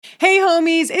Hey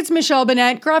homies, it's Michelle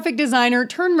Bennett, graphic designer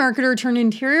turned marketer turned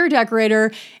interior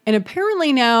decorator, and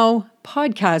apparently now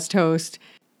podcast host.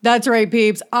 That's right,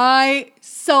 peeps. I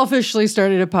selfishly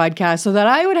started a podcast so that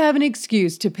I would have an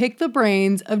excuse to pick the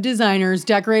brains of designers,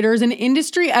 decorators, and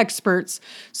industry experts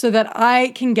so that I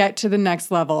can get to the next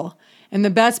level. And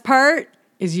the best part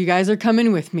is you guys are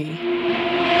coming with me.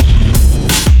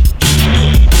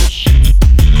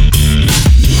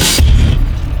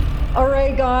 All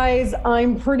right, guys,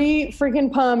 I'm pretty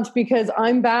freaking pumped because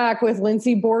I'm back with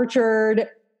Lindsay Borchard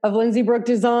of Lindsay Brook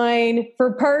Design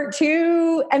for part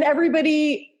 2. And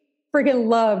everybody freaking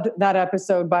loved that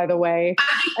episode, by the way.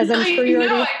 As I'm sure you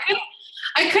already...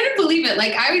 I couldn't believe it.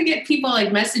 Like, I would get people like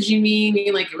messaging me,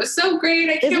 being like, it was so great.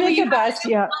 I can't believe the best,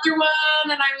 yeah. Another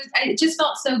one. And it just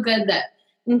felt so good that,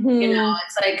 you know,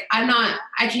 it's like,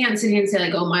 I can't sit here and say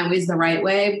like, oh, my way's the right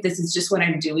way. This is just what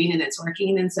I'm doing and it's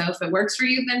working. And so if it works for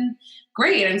you, then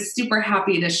great. I'm super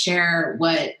happy to share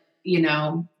what, you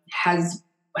know, has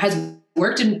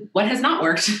worked and what has not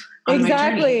worked.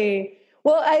 Exactly.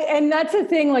 Well, and that's the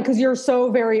thing, like, cause you're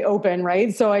so very open,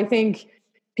 right? So I think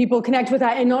people connect with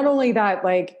that. And not only that,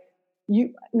 like,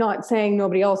 you not saying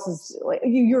nobody else is like,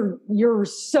 you're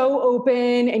so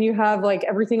open and you have like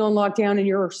everything on lockdown and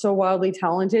you're so wildly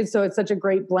talented. So it's such a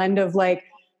great blend of like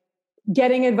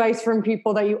getting advice from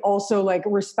people that you also like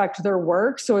respect their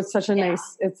work. So it's such a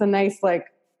nice like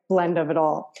blend of it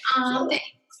all. Thanks.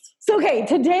 So, okay,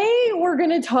 today we're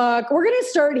going to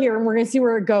start here and we're going to see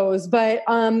where it goes. But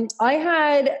like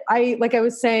I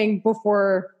was saying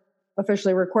before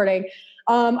officially recording,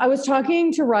 I was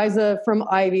talking to Riza from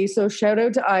Ivy. So shout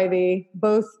out to Ivy.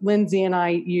 Both Lindsay and I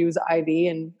use Ivy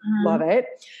and love it.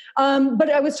 But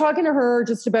I was talking to her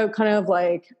just about kind of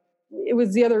like, it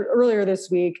was earlier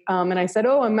this week. And I said,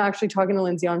 I'm actually talking to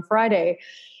Lindsay on Friday.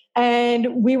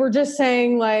 And we were just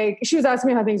saying like, she was asking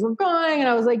me how things were going. And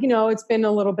I was like, you know, it's been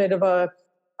a little bit of a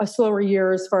slower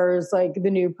year as far as like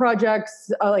the new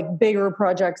projects, like bigger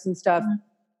projects and stuff.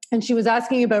 And she was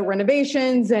asking about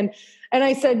renovations. And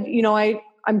I said, you know,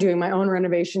 I'm doing my own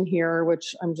renovation here,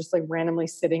 which I'm just like randomly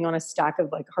sitting on a stack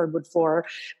of like hardwood floor.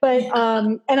 But,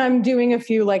 and I'm doing a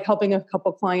few, like helping a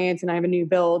couple clients and I have a new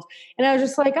build. And I was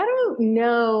just like, I don't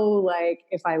know, like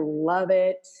if I love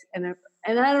it. And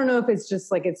I don't know if it's just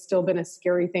like, it's still been a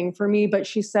scary thing for me, but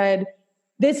she said,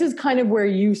 this is kind of where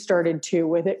you started too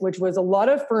with it, which was a lot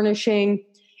of furnishing.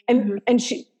 And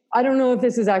she, I don't know if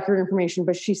this is accurate information,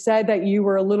 but she said that you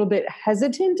were a little bit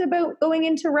hesitant about going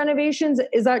into renovations.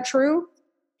 Is that true?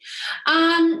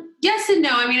 Yes and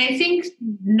no. I mean, I think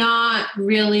not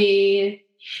really,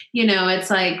 you know, it's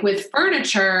like with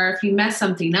furniture, if you mess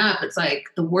something up, it's like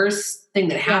the worst thing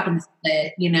that happens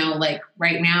that, you know, like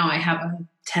right now I have a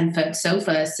 10-foot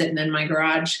sofa sitting in my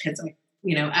garage because I,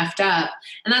 you know, effed up.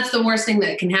 And that's the worst thing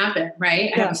that can happen,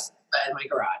 right? I have a sofa in my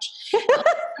garage.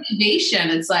 Renovation,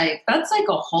 it's like, that's like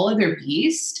a whole other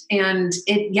beast. And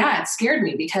it scared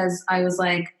me because I was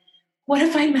like, what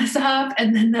if I mess up?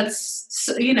 And then that's,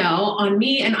 you know, on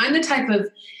me. And I'm the type of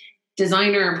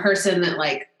designer or person that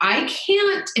like, I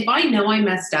can't, if I know I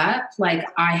messed up, like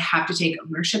I have to take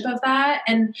ownership of that.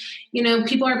 And, you know,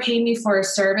 people are paying me for a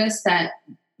service that,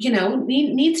 you know,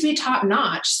 needs to be top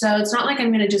notch. So it's not like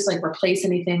I'm going to just like replace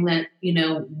anything that, you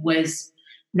know, was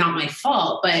not my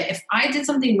fault. But if I did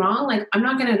something wrong, like I'm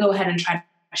not going to go ahead and try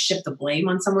to shift the blame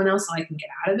on someone else so I can get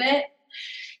out of it.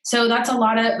 So that's a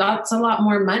lot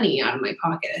more money out of my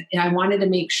pocket. And I wanted to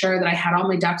make sure that I had all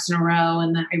my ducks in a row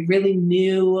and that I really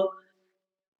knew,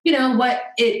 you know, what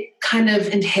it kind of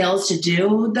entails to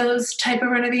do those type of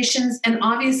renovations. And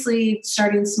obviously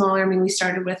starting smaller, I mean, we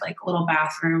started with like a little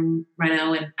bathroom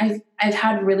reno and I've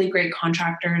had really great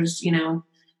contractors, you know,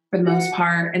 for the most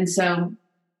part. And so,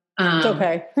 it's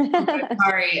okay.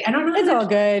 Sorry. I don't know. It's all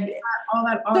good.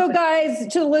 So guys,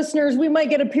 to the listeners, we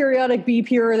might get a periodic beep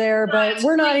here or there, but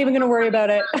we're not even going to worry about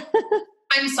it.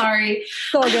 I'm sorry.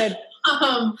 It's all good.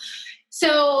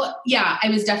 So yeah, I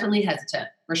was definitely hesitant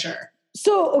for sure.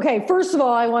 So, okay, first of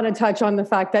all, I want to touch on the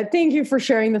fact that thank you for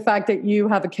sharing the fact that you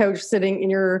have a couch sitting in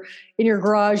your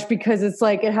garage, because it's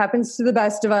like, it happens to the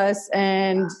best of us.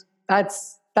 And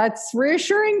that's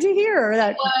reassuring to hear.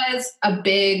 That it was a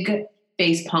big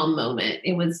facepalm moment.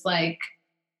 It was like,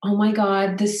 oh my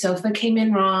God, the sofa came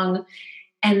in wrong.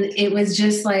 And it was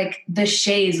just like the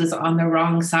chaise was on the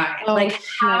wrong side. Like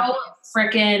how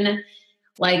freaking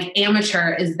like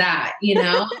amateur is that, you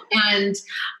know? And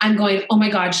I'm going, oh my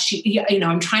God, you know,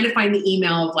 I'm trying to find the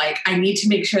email of like, I need to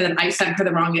make sure that I sent her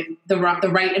the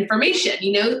right information,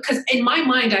 you know? Because in my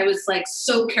mind, I was like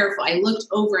so careful. I looked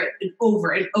over it and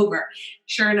over and over.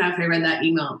 Sure enough, I read that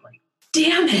email. I'm like,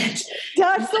 damn it.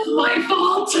 That's my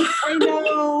fault. I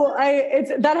know.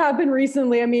 That happened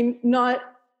recently. I mean, not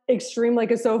extreme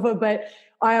like a sofa, but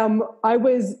I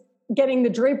was getting the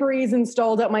draperies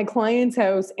installed at my client's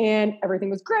house and everything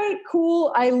was great,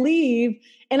 cool. I leave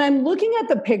and I'm looking at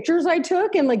the pictures I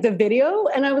took and like the video,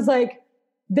 and I was like,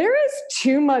 there is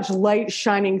too much light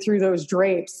shining through those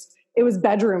drapes. It was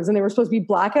bedrooms and they were supposed to be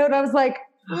blackout. I was like,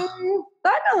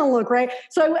 that doesn't look right.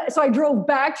 So I drove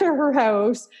back to her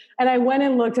house and I went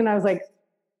and looked and I was like,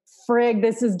 frig,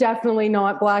 this is definitely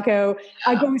not blackout.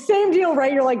 I go, same deal,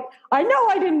 right? You're like, I know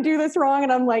I didn't do this wrong.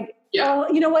 And I'm like,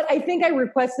 you know what? I think I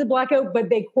requested blackout, but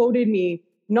they quoted me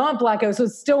not blackout. So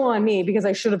it's still on me because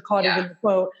I should have caught it in the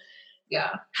quote.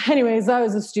 Yeah. Anyways, that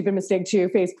was a stupid mistake too.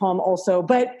 Face palm also.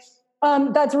 But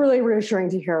that's really reassuring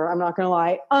to hear. I'm not going to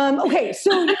lie. Okay.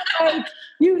 So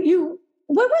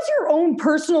what was your own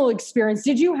personal experience?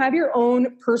 Did you have your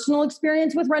own personal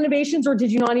experience with renovations or did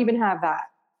you not even have that?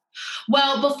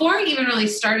 Well, before I even really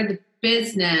started the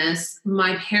business,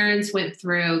 my parents went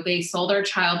through, they sold our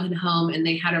childhood home and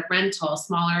they had a rental,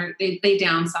 smaller, they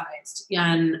downsized.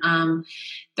 And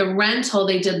the rental,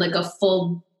 they did like a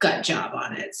full gut job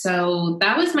on it. So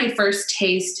that was my first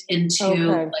taste into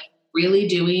like really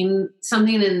doing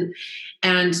something.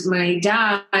 And my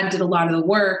dad did a lot of the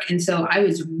work. And so I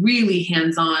was really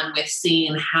hands-on with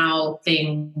seeing how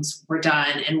things were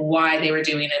done and why they were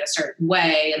doing it a certain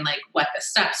way and like what the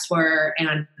steps were,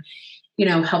 and, you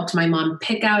know, helped my mom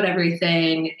pick out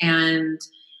everything. And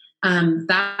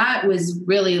that was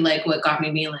really like what got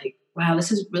me being like, wow,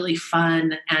 this is really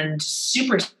fun and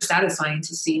super satisfying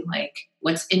to see like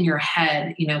what's in your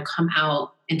head, you know, come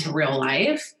out into real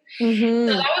life. Mm-hmm.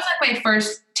 So that was like my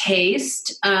first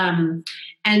taste. And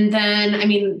then, I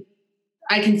mean,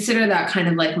 I consider that kind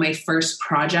of like my first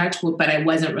project, but I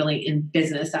wasn't really in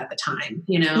business at the time,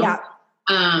 you know? Yeah.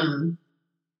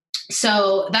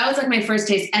 So that was like my first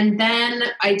taste. And then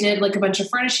I did like a bunch of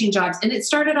furnishing jobs, and it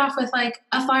started off with like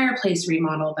a fireplace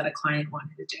remodel that a client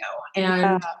wanted to do.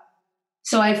 And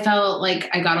so I felt like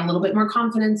I got a little bit more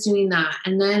confidence doing that.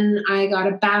 And then I got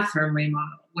a bathroom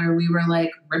remodel where we were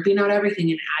like ripping out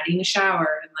everything and adding a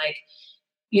shower. And like,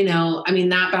 you know, I mean,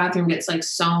 that bathroom gets like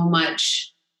so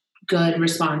much good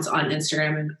response on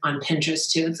Instagram and on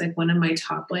Pinterest too. It's like one of my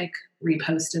top like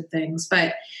reposted things.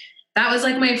 But that was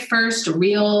like my first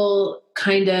real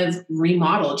kind of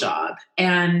remodel job.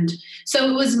 And so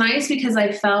it was nice because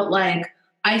I felt like,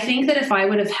 I think that if I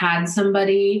would have had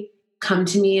somebody come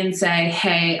to me and say,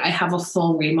 hey, I have a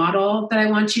full remodel that I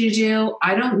want you to do,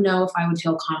 I don't know if I would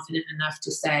feel confident enough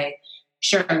to say,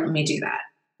 sure, let me do that.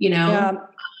 You know?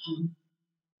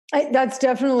 Yeah. That's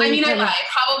definitely. I mean, I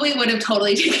probably would have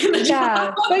totally taken the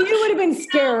job. But you would have been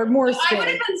scared, more scared. I would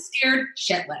have been scared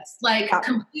shitless, like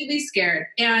completely scared.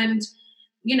 And,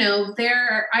 you know,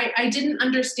 I didn't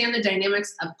understand the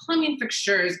dynamics of plumbing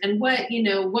fixtures and what, you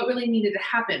know, what really needed to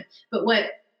happen. But what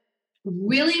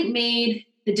really made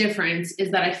the difference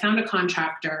is that I found a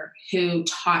contractor who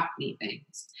taught me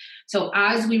things. So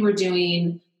as we were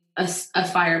doing a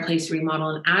fireplace remodel,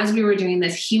 and as we were doing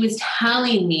this, he was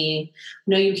telling me,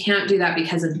 no, you can't do that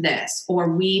because of this, or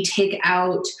we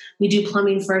do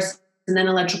plumbing first and then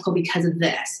electrical because of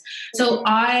this. So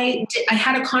I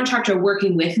had a contractor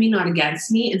working with me, not against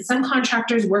me. And some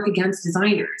contractors work against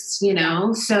designers, you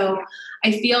know? So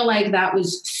I feel like that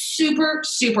was super,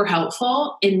 super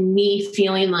helpful in me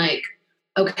feeling like,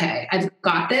 okay, I've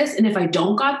got this. And if I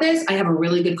don't got this, I have a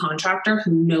really good contractor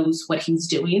who knows what he's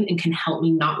doing and can help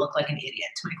me not look like an idiot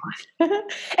to my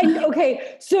client. And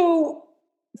okay, so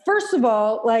first of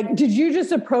all, like, did you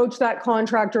just approach that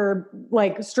contractor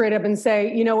like straight up and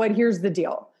say, you know what, here's the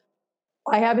deal.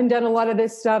 I haven't done a lot of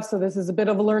this stuff, so this is a bit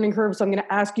of a learning curve. So I'm going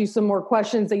to ask you some more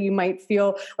questions that you might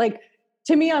feel like.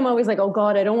 To me, I'm always like, oh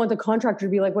God, I don't want the contractor to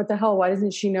be like, what the hell? Why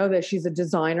doesn't she know this? She's a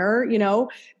designer, you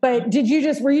know? But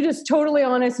were you just totally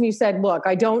honest and you said, look,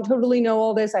 I don't totally know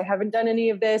all this. I haven't done any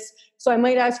of this. So I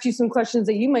might ask you some questions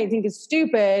that you might think is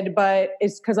stupid, but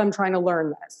it's because I'm trying to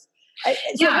learn this.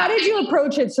 So how did you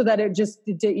approach it so that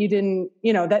you didn't,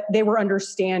 you know, that they were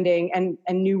understanding and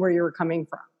knew where you were coming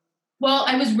from? Well,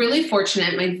 I was really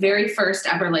fortunate. My very first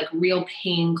ever like real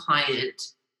paying client,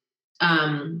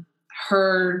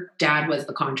 her dad was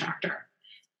the contractor,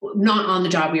 not on the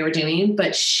job we were doing,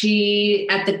 but she,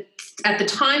 at the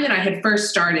time that I had first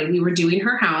started, we were doing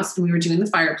her house and we were doing the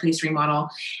fireplace remodel,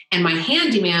 and my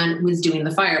handyman was doing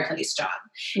the fireplace job.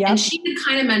 Yep. And she had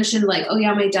kind of mentioned like, oh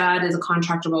yeah, my dad is a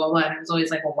contractor, blah, blah, blah. And I was always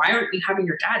like, well, why aren't you having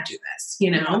your dad do this?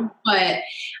 You know, yeah. But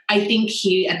I think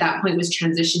he, at that point, was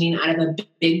transitioning out of a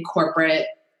big corporate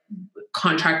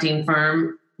contracting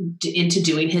firm into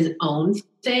doing his own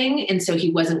thing. And so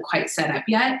he wasn't quite set up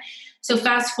yet. So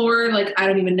fast forward, like, I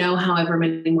don't even know however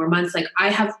many more months, like I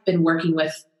have been working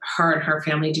with her and her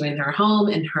family doing her home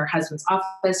and her husband's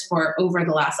office for over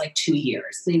the last like 2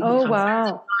 years. They've Oh, become wow.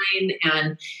 friends of mine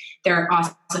and they're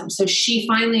awesome. So she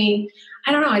finally,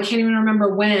 I don't know, I can't even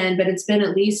remember when, but it's been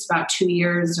at least about 2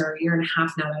 years or a year and a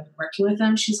half now that I've been working with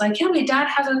them. She's like, yeah, my dad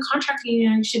has a contract,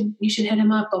 you should hit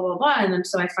him up, blah, blah, blah. And then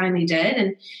so I finally did.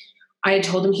 And I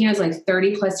told him he has like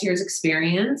 30 plus years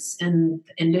experience in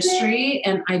the industry.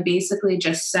 And I basically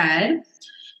just said,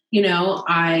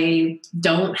 I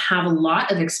don't have a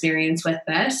lot of experience with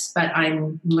this, but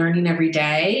I'm learning every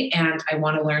day and I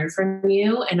want to learn from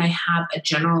you. And I have a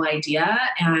general idea.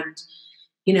 And,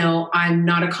 I'm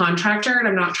not a contractor and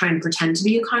I'm not trying to pretend to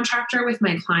be a contractor with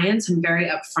my clients. I'm very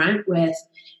upfront with,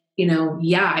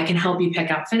 I can help you pick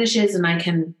out finishes and I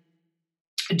can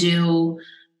do,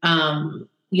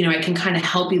 I can kind of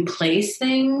help you place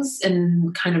things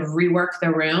and kind of rework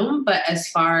the room. But as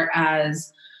far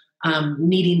as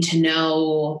needing to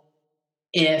know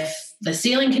if the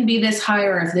ceiling can be this high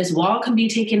or if this wall can be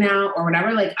taken out or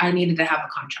whatever, like I needed to have a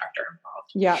contractor involved.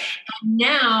 Yeah.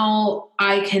 Now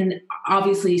I can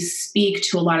obviously speak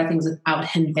to a lot of things without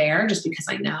him there just because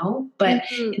I know, but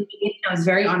in the beginning, I was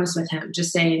very honest with him,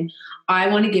 just saying, I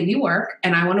want to give you work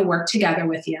and I want to work together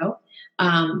with you.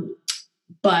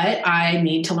 But I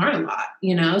need to learn a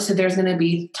lot, so there's going to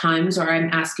be times where I'm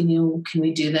asking you, can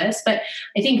we do this? But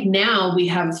I think now we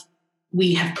have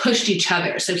pushed each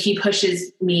other. So he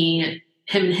pushes me,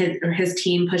 him and his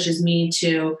team pushes me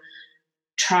to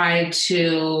try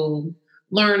to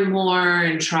learn more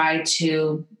and try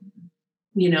to,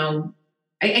 I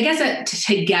guess that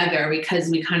together, because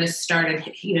we kind of started,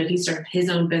 he started his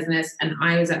own business and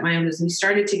I was at my own business. We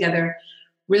started together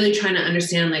really trying to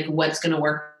understand like what's going to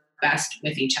work best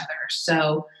with each other.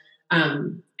 So,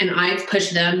 and I've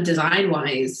pushed them design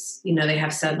wise, they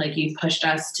have said like, you've pushed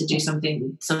us to do some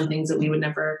things that we would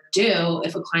never do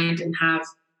if a client didn't have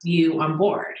you on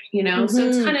board, so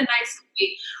it's kind of nice that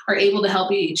we are able to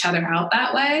help each other out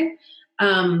that way.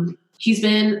 He's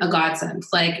been a godsend.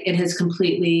 Like it has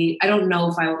completely, I don't know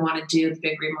if I would want to do the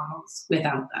big remodels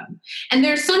without them. And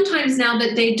there's sometimes now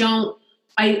that they don't,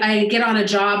 I get on a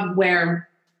job where,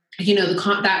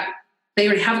 that they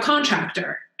already have a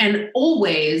contractor and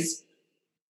always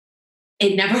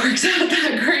it never works out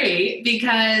that great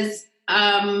because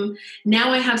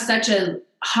now I have such a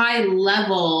high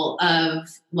level of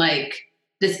like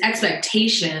this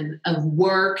expectation of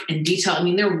work and detail. I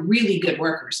mean, they're really good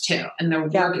workers too. And their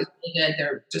work is really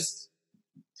good.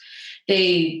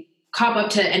 They cop up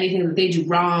to anything that they do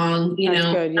wrong. That's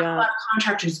good, a lot of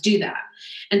contractors do that.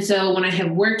 And so when I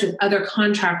have worked with other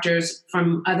contractors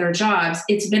from other jobs,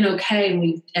 it's been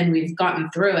okay and we've gotten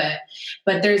through it.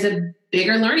 But there's a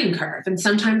bigger learning curve. And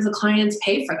sometimes the clients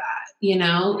pay for that,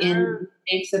 in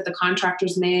mistakes that the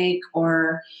contractors make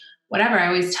or whatever. I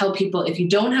always tell people, if you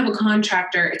don't have a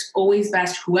contractor, it's always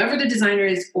best, whoever the designer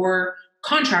is or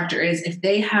contractor is, if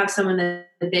they have someone that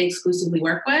they exclusively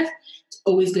work with, it's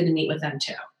always good to meet with them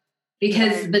too.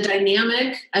 Because the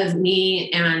dynamic of me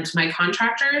and my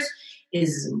contractors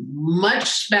is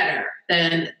much better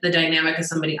than the dynamic of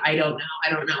somebody I don't know. I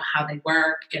don't know how they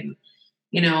work. And,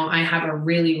 I have a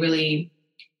really, really,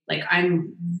 like,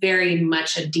 I'm very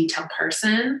much a detailed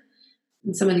person.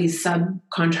 And some of these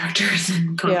subcontractors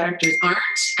and contractors aren't.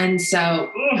 And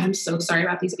so I'm so sorry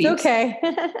about these beeps. It's okay.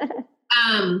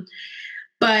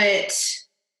 But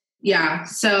yeah,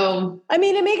 so. I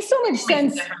mean, it makes so much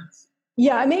sense.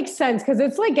 Yeah, it makes sense because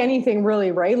it's like anything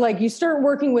really, right? Like you start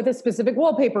working with a specific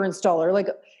wallpaper installer, like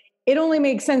it only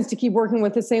makes sense to keep working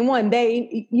with the same one.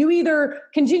 You either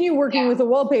continue working with a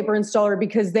wallpaper installer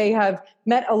because they have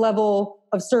met a level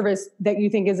of service that you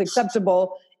think is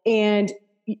acceptable and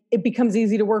it becomes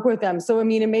easy to work with them. So, I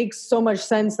mean, it makes so much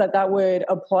sense that would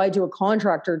apply to a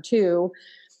contractor too.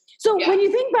 So when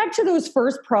you think back to those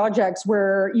first projects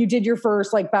where you did your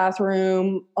first like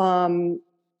bathroom,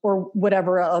 or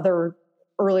whatever other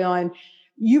early on,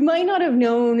 you might not have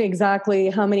known exactly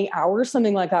how many hours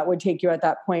something like that would take you at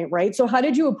that point, right? So how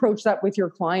did you approach that with your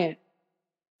client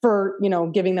for,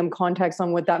 giving them context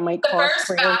on what that might cost?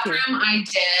 The first bathroom I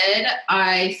did,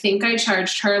 I think I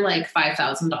charged her like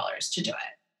 $5,000 to do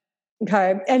it.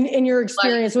 Okay. And in your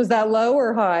experience, was that low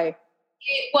or high?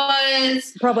 It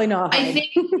was probably not high. I think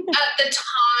at the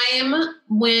time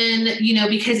when,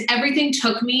 because everything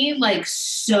took me like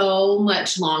so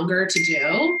much longer to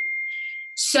do.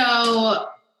 So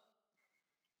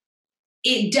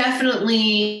it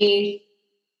definitely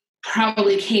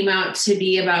probably came out to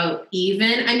be about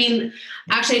even. I mean,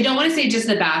 actually, I don't want to say just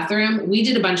the bathroom. We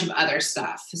did a bunch of other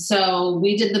stuff. So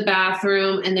we did the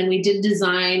bathroom and then we did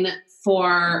design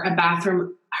for a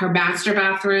bathroom her master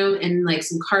bathroom and like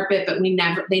some carpet, but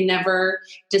they never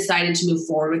decided to move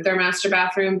forward with their master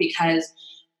bathroom because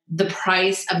the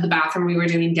price of the bathroom we were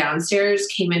doing downstairs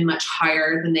came in much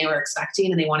higher than they were expecting,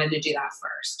 and they wanted to do that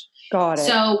first. Got it.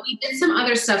 So we did some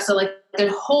other stuff. So like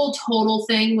the whole total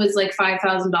thing was like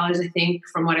 $5,000, I think,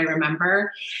 from what I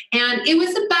remember. And it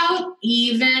was about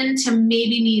even to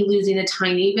maybe me losing a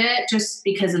tiny bit just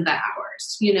because of the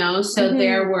hours, you know? So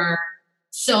there were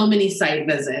so many site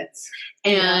visits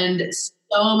and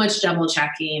so much double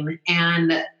checking.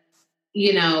 And,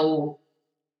 you know,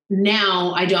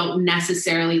 now I don't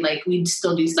necessarily like, we'd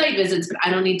still do site visits, but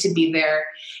I don't need to be there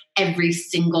every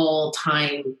single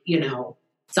time, you know,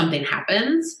 something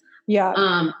happens.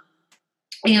 Yeah.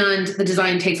 And the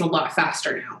design takes a lot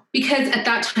faster now because at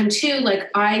that time too, like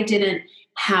I didn't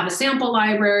have a sample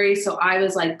library. So I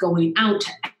was like going out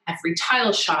to every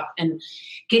tile shop and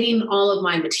getting all of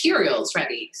my materials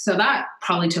ready. So that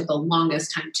probably took the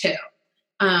longest time too.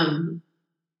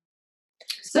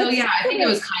 So yeah, I think it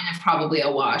was kind of probably a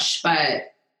wash,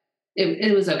 but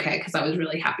it was okay because I was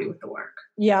really happy with the work.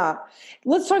 Yeah.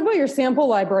 Let's talk about your sample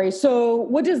library. So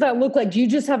what does that look like? Do you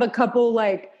just have a couple,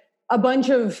 like a bunch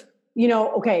of, you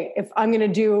know, okay, if I'm going to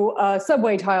do a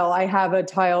subway tile, I have a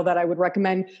tile that I would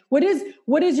recommend. What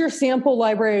is your sample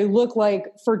library look like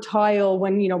for tile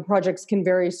when, you know, projects can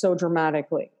vary so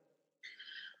dramatically?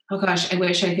 Oh gosh, I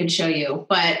wish I could show you.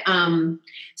 But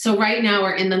so right now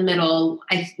we're in the middle.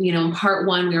 In part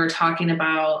one, we were talking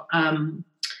about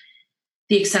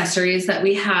the accessories that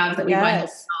we have that we buy,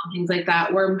 things like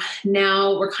that. We're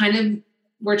transitioning.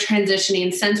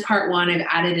 Since part one, I've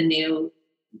added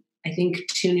I think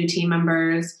 2 new team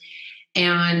members,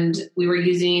 and we were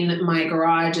using my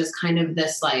garage as kind of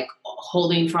this like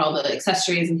holding for all the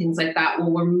accessories and things like that. Well,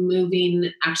 we're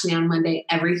moving actually on Monday,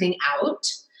 everything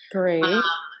out. Great.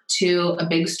 To a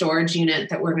big storage unit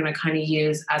that we're going to kind of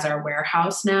use as our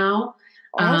warehouse now.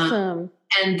 Awesome.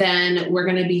 And then we're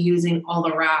going to be using all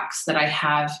the racks that I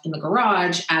have in the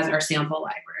garage as our sample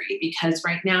library, because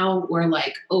right now we're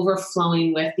like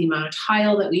overflowing with the amount of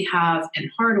tile that we have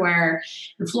and hardware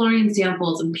and flooring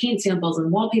samples and paint samples and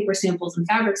wallpaper samples and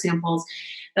fabric samples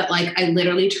that like I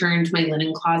literally turned my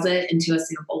linen closet into a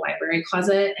sample library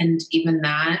closet. And even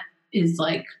that is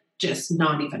like just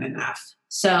not even enough.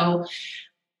 So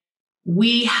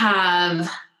we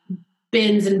have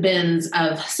bins and bins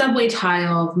of subway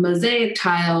tile, mosaic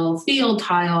tile, field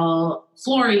tile,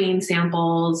 flooring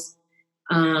samples,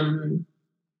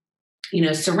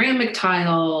 ceramic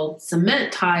tile,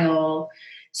 cement tile.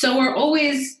 So we're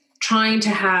always trying to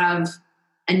have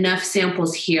enough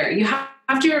samples here. You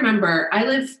have to remember, I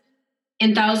live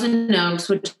in Thousand Oaks,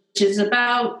 which is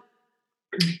about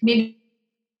maybe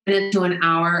to an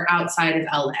hour outside of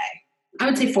LA. I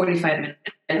would say 45 minutes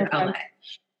of LA.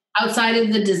 Outside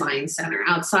of the design center,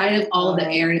 outside of all of the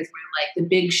areas where like the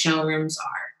big showrooms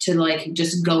are, to like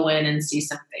just go in and see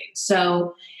something.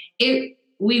 So we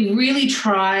really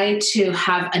try to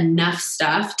have enough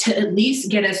stuff to at least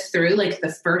get us through like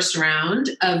the first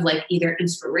round of like either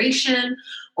inspiration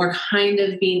or kind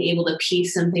of being able to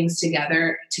piece some things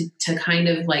together to kind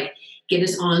of like get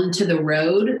us onto the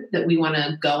road that we want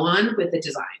to go on with the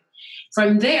design.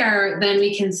 From there, then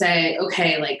we can say,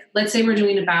 okay, like, let's say we're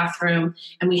doing a bathroom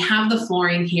and we have the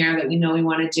flooring here that we know we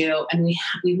want to do. And we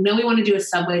know we want to do a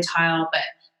subway tile, but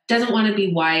doesn't want to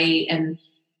be white. And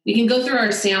we can go through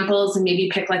our samples and maybe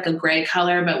pick like a gray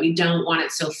color, but we don't want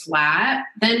it so flat.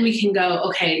 Then we can go,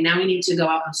 okay, now we need to go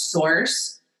out and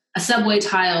source a subway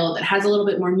tile that has a little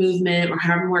bit more movement or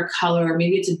have more color, or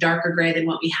maybe it's a darker gray than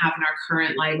what we have in our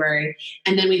current library.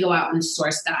 And then we go out and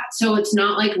source that. So it's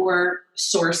not like we're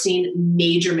sourcing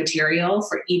major material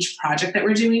for each project that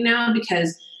we're doing now,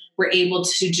 because we're able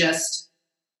to just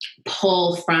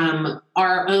pull from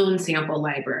our own sample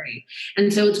library.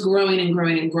 And so it's growing and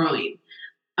growing and growing.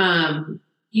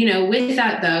 With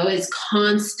that though is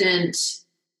constant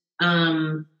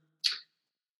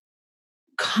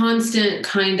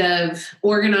kind of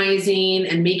organizing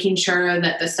and making sure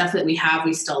that the stuff that we have,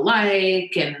 we still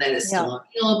like and that is still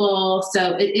available.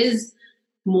 So it is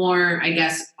more, I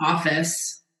guess,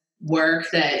 office work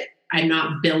that I'm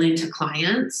not billing to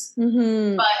clients.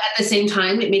 Mm-hmm. But at the same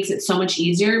time, it makes it so much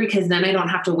easier because then I don't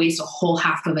have to waste a whole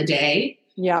half of a day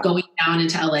going down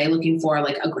into LA looking for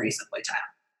like a gray subway tile.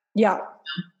 Yeah,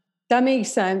 that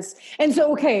makes sense. And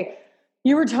so, okay,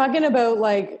 you were talking about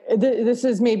like, this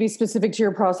is maybe specific to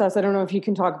your process. I don't know if you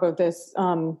can talk about this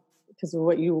because of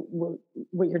what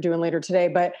you're doing later today,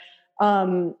 but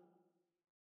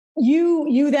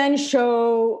you then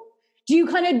do you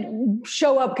kind of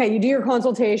show up, okay, you do your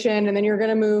consultation and then you're going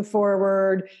to move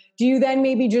forward. do you then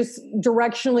maybe just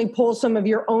directionally pull some of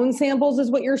your own samples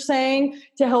is what you're saying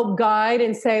to help guide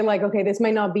and say like, okay, this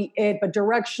might not be it, but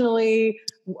directionally,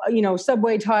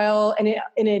 subway tile, and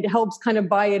it helps kind of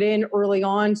buy it in early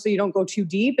on so you don't go too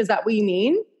deep. Is that what you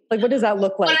mean? Like, what does that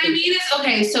look like? What I mean is,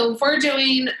 okay, so if we're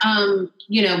doing,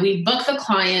 we book the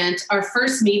client, our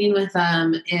first meeting with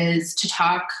them is to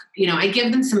talk, I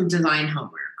give them some design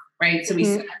homework, right? So we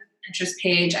set up an Pinterest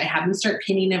page. I have them start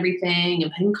pinning everything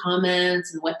and putting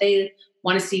comments and what they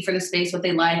want to see for the space, what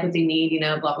they like, what they need,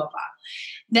 blah, blah, blah.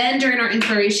 Then during our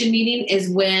inspiration meeting is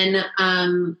when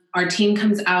our team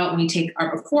comes out and we take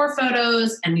our before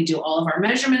photos and we do all of our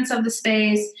measurements of the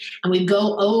space and we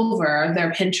go over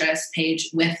their Pinterest page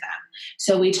with them.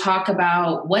 So we talk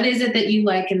about what is it that you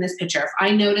like in this picture. If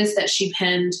I notice that she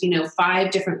pinned,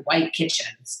 5 different white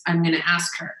kitchens, I'm going to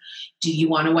ask her, do you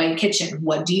want a white kitchen?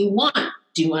 What do you want?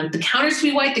 Do you want the counters to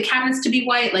be white, the cabinets to be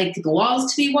white, like the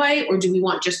walls to be white, or do we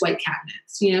want just white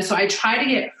cabinets? So I try to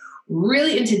get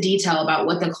really into detail about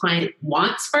what the client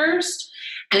wants first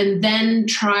and then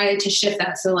try to shift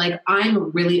that. So like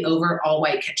I'm really over all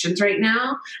white kitchens right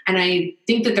now. And I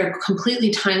think that they're completely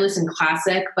timeless and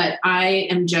classic, but I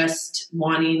am just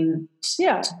wanting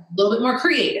a little bit more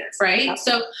creative, right? Yeah.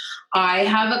 So I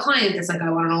have a client that's like, I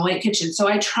want an all white kitchen. So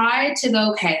I try to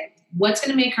go, okay, what's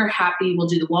going to make her happy? We'll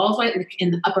do the walls white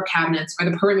in the upper cabinets or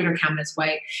the perimeter cabinets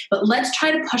white, but let's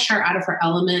try to push her out of her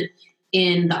element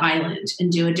in the island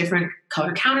and do a different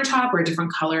color countertop or a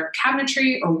different color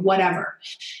cabinetry or whatever.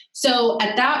 So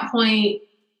at that point,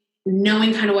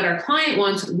 knowing kind of what our client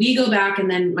wants, we go back and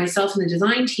then myself and the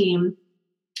design team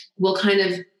will kind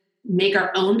of make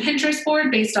our own Pinterest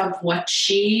board based off what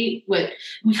we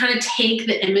kind of take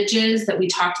the images that we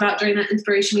talked about during that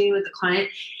inspiration meeting with the client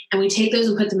and we take those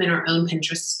and put them in our own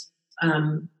Pinterest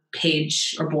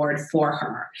page or board for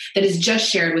her that is just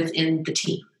shared within the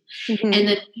team. Mm-hmm. And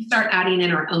then we start adding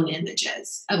in our own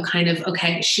images of kind of,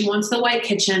 okay, she wants the white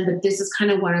kitchen, but this is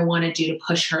kind of what I want to do to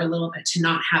push her a little bit to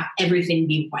not have everything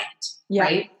be white,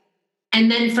 right? And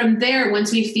then from there,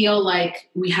 once we feel like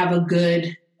we have a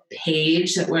good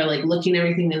page that we're like looking at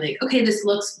everything and like, okay, this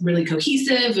looks really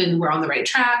cohesive and we're on the right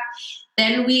track,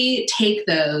 then we take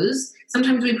those.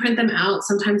 Sometimes we print them out.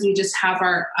 Sometimes we just have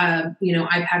our,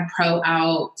 iPad Pro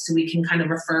out so we can kind of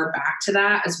refer back to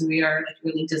that as we are like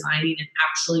really designing and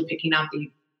actually picking out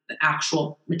the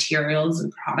actual materials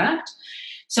and product.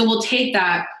 So we'll take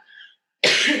that,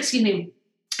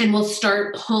 and we'll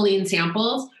start pulling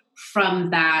samples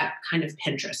from that kind of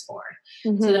Pinterest board.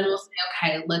 Mm-hmm. So then we'll say,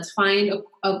 okay, let's find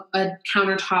a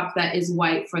countertop that is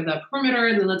white for the perimeter,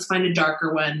 and then let's find a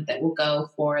darker one that will go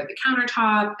for the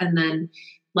countertop, and then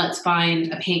let's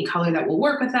find a paint color that will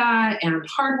work with that and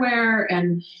hardware.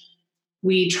 And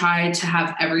we try to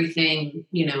have everything,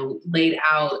 laid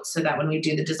out so that when we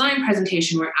do the design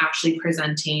presentation, we're actually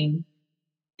presenting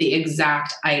the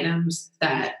exact items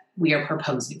that we are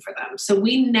proposing for them. So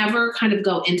we never kind of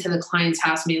go into the client's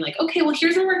house being like, okay, well,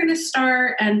 here's where we're going to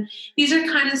start. And these are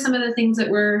kind of some of the things that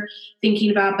we're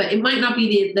thinking about, but it might not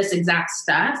be this exact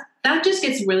stuff. That just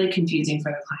gets really confusing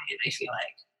for the client, I feel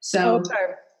like. So,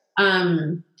 okay.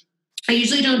 I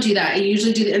usually don't do that. I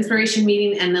usually do the inspiration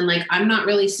meeting and then like, I'm not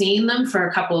really seeing them for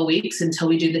a couple of weeks until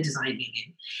we do the design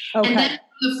meeting. Okay. And then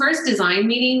the first design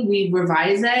meeting, we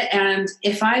revise it. And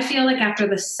if I feel like after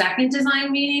the second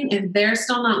design meeting, if they're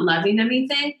still not loving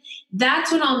anything,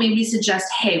 that's when I'll maybe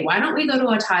suggest, hey, why don't we go to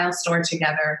a tile store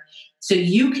together so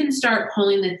you can start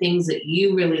pulling the things that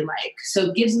you really like.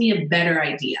 So it gives me a better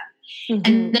idea. Mm-hmm.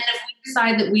 And then if we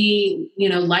decide that we,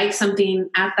 like something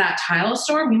at that tile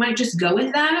store, we might just go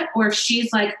with that. Or if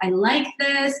she's like, I like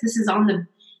this is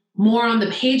more on the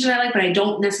page that I like, but I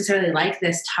don't necessarily like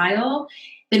this tile,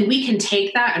 then we can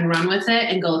take that and run with it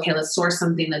and go, okay, let's source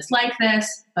something that's like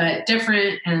this, but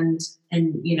different. And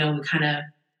we kind of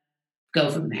go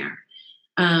from there.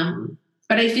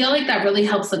 But I feel like that really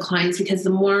helps the clients because the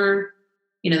more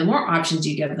options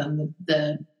you give them,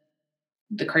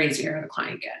 the crazier the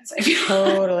client gets. I feel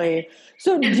totally.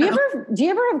 So do you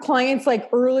ever have clients like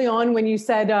early on when you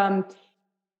said,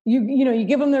 you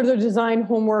give them their design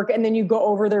homework and then you go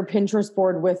over their Pinterest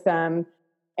board with them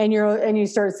and you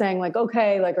start saying like,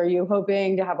 okay, like, are you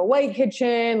hoping to have a white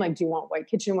kitchen? Like, do you want white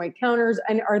kitchen, white counters?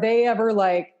 And are they ever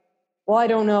like, well, I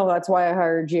don't know. That's why I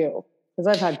hired you. Because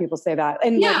I've had people say that.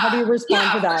 And like, how do you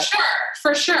respond to that?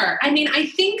 For sure. I mean, I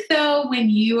think though, when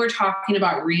you are talking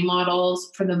about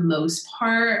remodels, for the most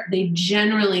part, they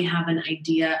generally have an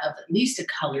idea of at least a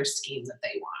color scheme that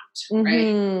they want, mm-hmm.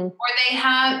 right?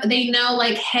 Or they know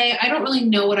like, hey, I don't really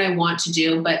know what I want to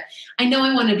do, but I know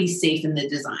I want to be safe in the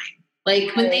design,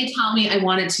 Like when they tell me I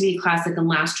want it to be classic and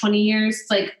last 20 years, it's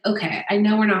like, okay, I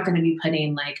know we're not going to be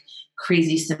putting like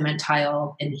crazy cement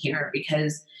tile in here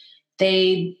because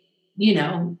they,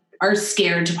 are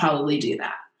scared to probably do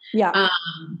that. Yeah.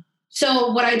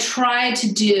 So what I try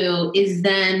to do is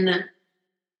then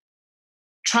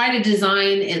try to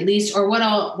design at least, or what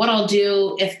I'll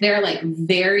do if they're like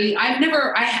I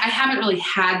haven't really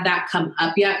had that come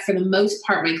up yet. For the most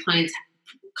part, my clients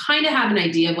kind of have an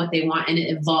idea of what they want and it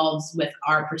evolves with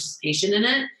our participation in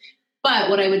it.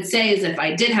 But what I would say is if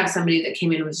I did have somebody that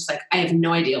came in and was just like, I have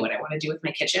no idea what I want to do with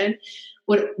my kitchen,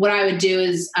 what I would do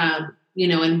is,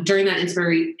 and during that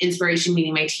inspiration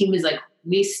meeting, my team is like,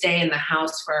 we stay in the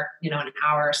house for, an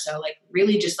hour or so, like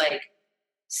really just like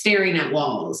staring at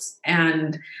walls.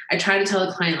 And I try to tell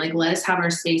the client, like, let us have our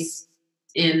space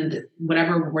in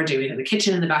whatever we're doing in the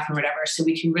kitchen, in the bathroom, whatever. So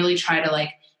we can really try to like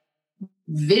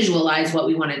visualize what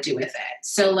we want to do with it.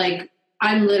 So like,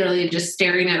 I'm literally just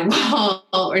staring at a wall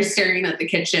or staring at the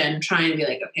kitchen, trying to be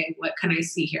like, okay, what can I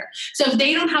see here? So if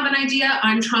they don't have an idea,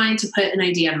 I'm trying to put an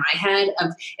idea in my head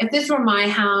of if this were my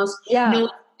house, know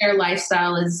what their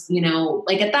lifestyle is,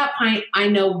 like at that point, I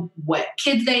know what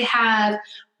kids they have,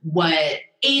 what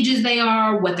ages they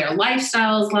are, what their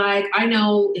lifestyle is like. I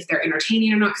know if they're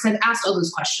entertaining or not, because I've asked all those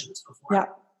questions before. Yeah.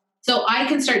 So I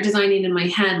can start designing in my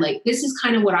head, like, this is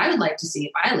kind of what I would like to see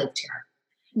if I lived here.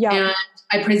 Yeah. And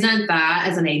I present that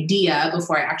as an idea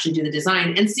before I actually do the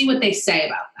design and see what they say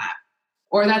about that.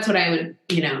 Or that's what I would,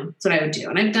 that's what I would do.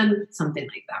 And I've done something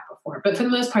like that before, but for the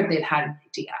most part, they've had an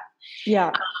idea.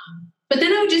 Yeah. But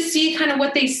then I would just see kind of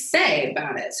what they say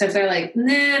about it. So if they're like,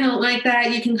 nah, I don't like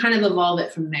that, you can kind of evolve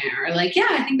it from there. Or like, yeah,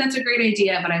 I think that's a great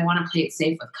idea, but I want to play it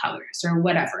safe with colors or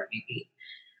whatever it may be.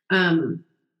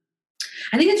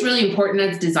 I think it's really important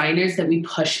as designers that we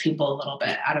push people a little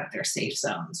bit out of their safe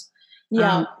zones.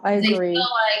 Yeah, I agree. They feel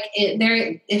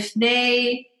like if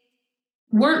they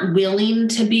weren't willing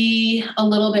to be a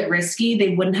little bit risky, they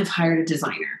wouldn't have hired a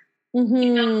designer.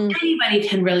 Mm-hmm. Anybody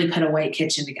can really put a white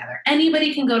kitchen together.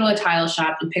 Anybody can go to a tile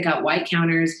shop and pick out white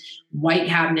counters, white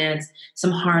cabinets,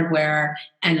 some hardware,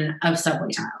 and a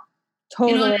subway tile.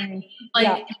 Totally. I mean?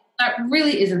 Like, that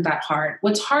really isn't that hard.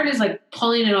 What's hard is like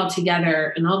pulling it all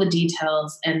together and all the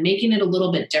details and making it a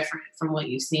little bit different from what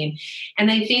you've seen.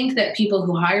 And I think that people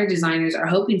who hire designers are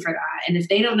hoping for that. And if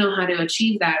they don't know how to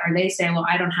achieve that, or they say, well,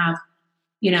 I don't have,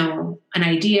 an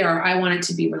idea, or I want it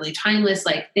to be really timeless.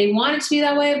 Like they want it to be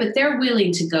that way, but they're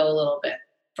willing to go a little bit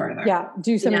further. Yeah.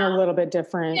 Do something a little bit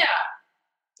different. Yeah.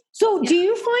 So do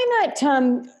you find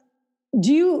that,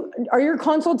 are your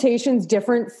consultations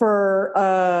different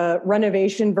for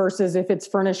renovation versus if it's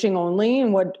furnishing only?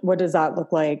 And what does that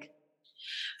look like?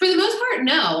 For the most part,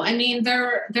 no. I mean,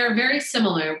 they're very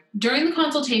similar. During the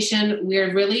consultation,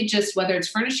 we're really just, whether it's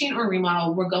furnishing or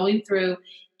remodel, we're going through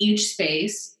each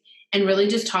space and really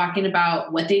just talking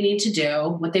about what they need to do,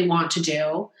 what they want to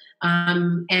do,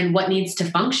 and what needs to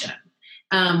function.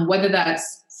 Whether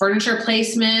that's furniture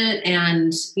placement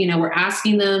and, we're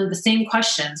asking them the same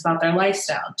questions about their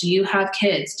lifestyle. Do you have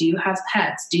kids? Do you have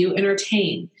pets? Do you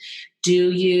entertain?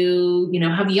 Do you,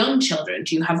 have young children?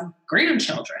 Do you have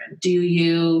grandchildren? Do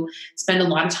you spend a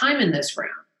lot of time in this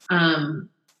room?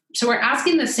 So we're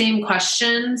asking the same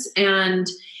questions, and,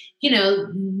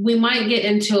 we might get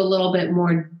into a little bit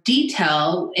more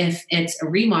detail if it's a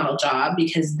remodel job,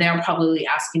 because they're probably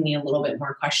asking me a little bit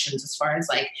more questions as far as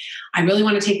like, I really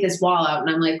want to take this wall out. And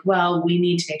I'm like, well, we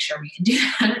need to make sure we can do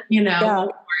that,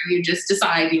 before you just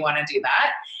decide you want to do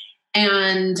that.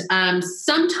 And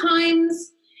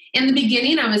sometimes in the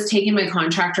beginning, I was taking my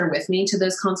contractor with me to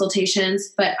those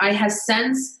consultations, but I have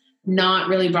since not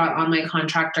really brought on my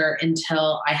contractor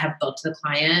until I have booked the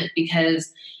client,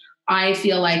 because I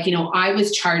feel like, I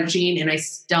was charging and I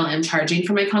still am charging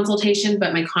for my consultation,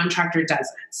 but my contractor doesn't.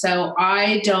 So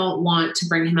I don't want to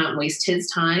bring him out and waste his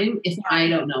time if I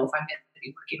don't know if I'm going to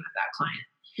be working with that client.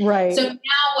 Right. So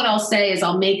now what I'll say is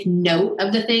I'll make note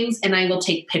of the things and I will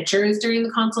take pictures during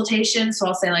the consultation. So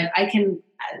I'll say like, I can,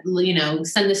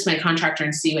 send this to my contractor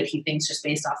and see what he thinks just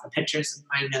based off the pictures in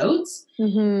my notes.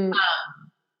 Mm-hmm.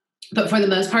 But for the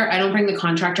most part, I don't bring the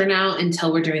contractor now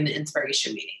until we're doing the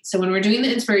inspiration meeting. So when we're doing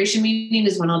the inspiration meeting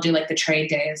is when I'll do like the trade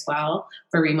day as well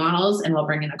for remodels, and we'll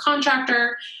bring in a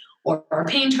contractor or a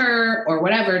painter or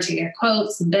whatever to get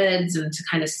quotes and bids and to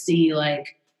kind of see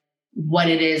like what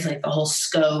it is, like the whole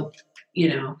scope,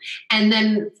 And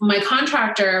then my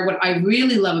contractor, what I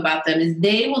really love about them is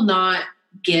they will not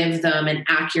give them an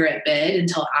accurate bid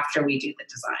until after we do the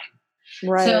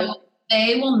design. Right. So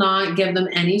they will not give them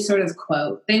any sort of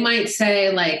quote. They might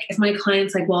say like, if my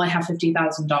client's like, well, I have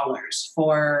 $50,000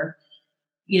 for,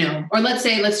 or let's do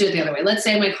it the other way. Let's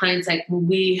say my client's like, well,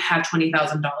 we have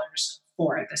 $20,000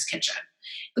 for this kitchen.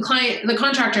 The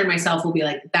contractor and myself will be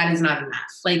like, that is not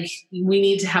enough. Like, we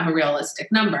need to have a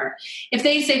realistic number. If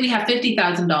they say we have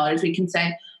 $50,000, we can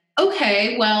say,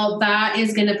 okay, well, that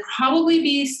is going to probably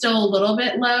be still a little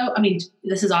bit low. I mean,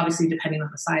 this is obviously depending on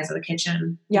the size of the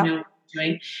kitchen, doing,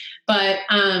 but,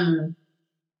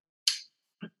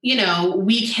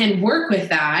 we can work with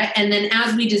that. And then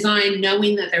as we design,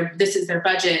 knowing that this is their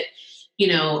budget,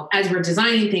 as we're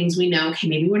designing things, we know, okay,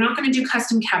 maybe we're not going to do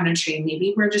custom cabinetry.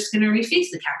 Maybe we're just going to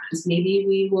reface the cabinets. Maybe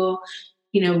we will,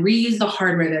 reuse the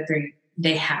hardware that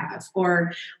they have,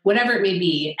 or whatever it may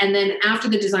be. And then after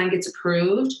the design gets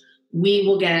approved, we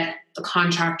will get the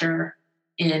contractor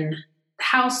in the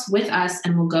house with us,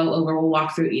 and we'll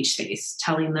walk through each space,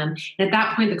 telling them. And at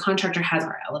that point, the contractor has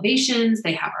our elevations,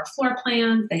 they have our floor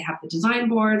plans, they have the design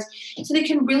boards, so they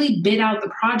can really bid out the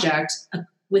project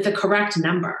with a correct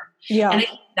number. Yeah. And I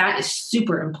think that is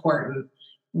super important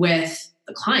with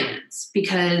the clients,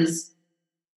 because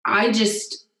I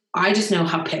just know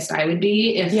how pissed I would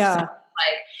be if like,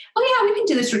 oh yeah, we can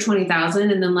do this for 20,000,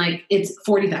 and then like it's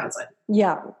 40,000.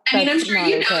 Yeah. I mean, I'm sure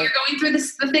you're going through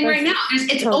the thing right now.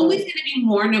 It's always going to be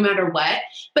more no matter what.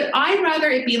 But I'd rather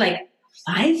it be like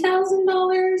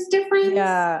 $5,000 difference.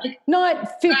 Yeah. Like,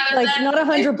 not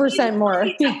 100% more.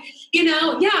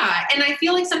 Yeah. And I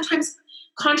feel like sometimes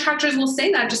contractors will say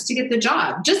that just to get the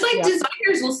job. Just like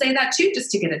designers will say that too,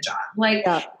 just to get a job. Like,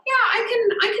 I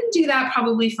can do that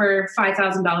probably for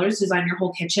 $5,000, design your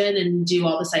whole kitchen and do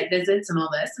all the site visits and all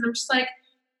this. And I'm just like,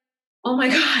 oh my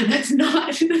God, that's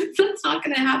not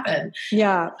going to happen.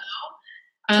 Yeah.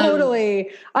 Totally.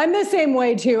 I'm the same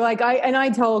way too. Like I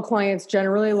tell clients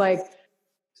generally, like,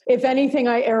 if anything,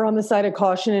 I err on the side of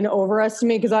caution and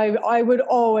overestimate, because I would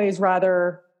always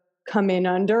rather come in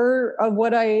under of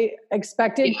what I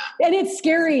expected. Yeah. And it's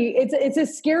scary. It's a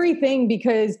scary thing,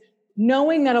 because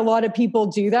knowing that a lot of people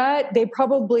do that, they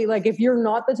probably, like, if you're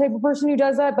not the type of person who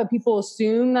does that, but people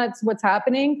assume that's what's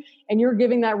happening, and you're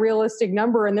giving that realistic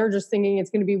number and they're just thinking it's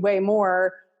going to be way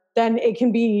more, then it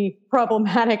can be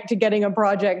problematic to getting a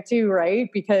project too, right?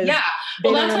 Because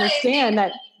they don't understand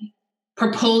that.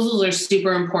 Proposals are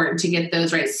super important to get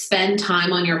those right. Spend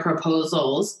time on your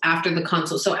proposals after the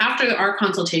consult. So after our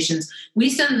consultations, we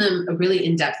send them a really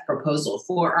in-depth proposal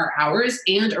for our hours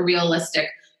and a realistic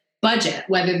budget,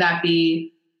 whether that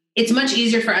be, it's much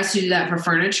easier for us to do that for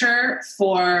furniture.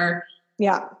 For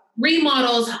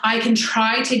remodels, I can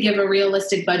try to give a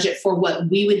realistic budget for what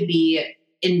we would be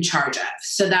in charge of.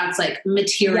 So that's like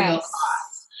material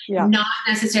costs, not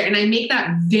necessary. And I make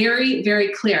that very,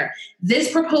 very clear.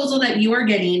 This proposal that you are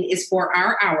getting is for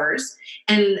our hours,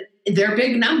 and they're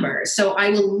big numbers. So I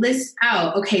will list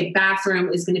out, okay,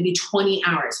 bathroom is going to be 20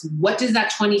 hours. What does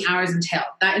that 20 hours entail?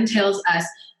 That entails us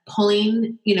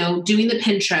pulling, doing the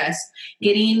Pinterest,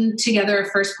 getting together a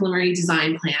first preliminary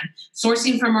design plan,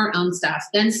 sourcing from our own stuff,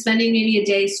 then spending maybe a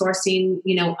day sourcing,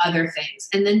 other things,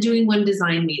 and then doing one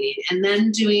design meeting, and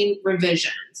then doing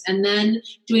revisions, and then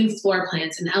doing floor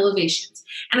plans and elevations.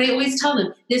 And I always tell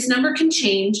them this number can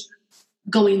change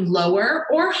going lower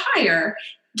or higher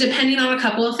depending on a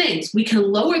couple of things. We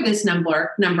can lower this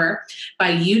number by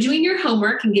you doing your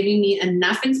homework and giving me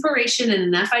enough inspiration and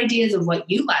enough ideas of what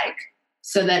you like,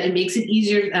 so that it makes it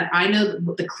easier that I know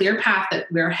the clear path that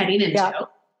we're heading into. Yeah.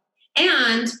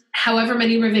 And however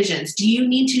many revisions. Do you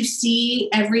need to see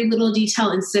every little detail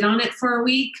and sit on it for a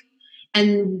week?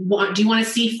 And do you want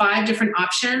to see 5 different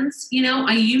options?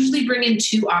 I usually bring in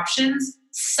 2 options,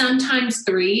 sometimes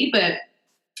 3, but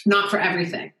not for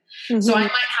everything. Mm-hmm. So I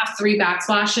might have 3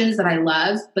 backsplashes that I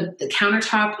love, but the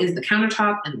countertop is the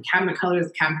countertop and the cabinet color is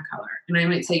the cabinet color. And I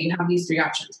might say, you have these 3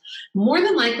 options. More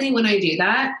than likely when I do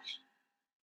that,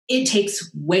 it takes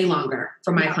way longer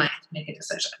for my client to make a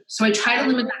decision. So I try to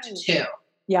limit that to 2.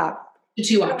 Yeah. To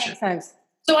 2 options.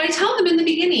 So I tell them in the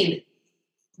beginning,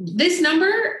 this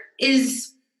number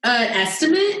is an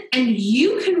estimate, and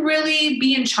you can really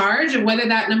be in charge of whether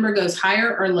that number goes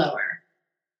higher or lower.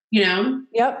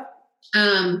 Yep.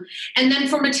 And then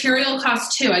for material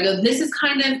costs too, I go, this is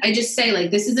I just say,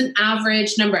 like, this is an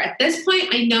average number. At this point,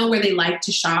 I know where they like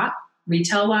to shop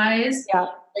retail wise. Yeah.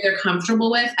 They're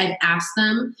comfortable with. I've asked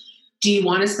them, do you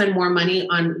want to spend more money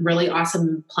on really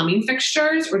awesome plumbing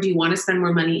fixtures, or do you want to spend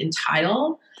more money in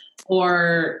tile,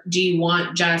 or do you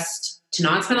want just to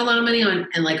not spend a lot of money on,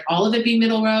 and like all of it be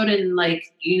middle road, and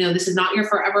like, this is not your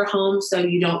forever home, so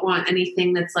you don't want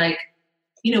anything that's like,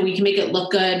 we can make it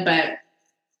look good, but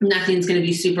nothing's going to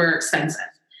be super expensive.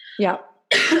 Yeah.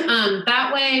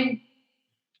 That way,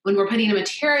 when we're putting a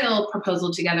material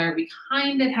proposal together, we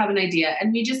kind of have an idea,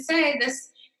 and we just say this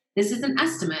is an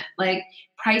estimate. Like,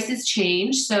 prices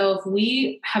change. So if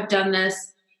we have done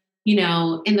this, you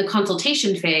know, in the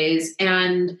consultation phase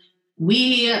and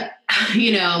we,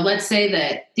 you know, let's say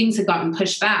that things have gotten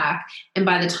pushed back and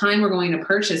by the time we're going to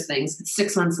purchase things, it's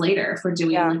 6 months later, if we're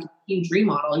doing like a huge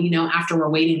remodel, you know, after we're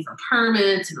waiting for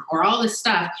permits or all this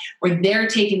stuff, or they're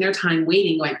taking their time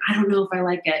waiting, going, I don't know if I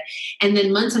like it. And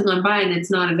then months have gone by and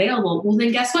it's not available. Well,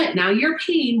 then guess what? Now you're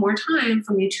paying more time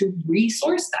for me to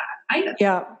resource that item.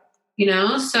 Yeah. You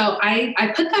know, so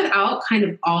I put that out kind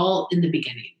of all in the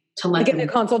beginning to let them. The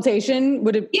consultation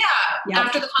would it? Yeah.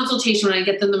 After the consultation, when I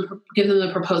give them the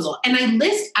proposal and I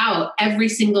list out every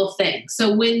single thing.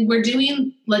 So when we're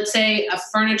doing, let's say a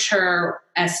furniture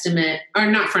estimate or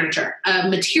not furniture, a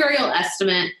material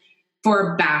estimate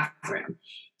for a bathroom.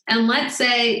 And let's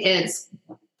say it's,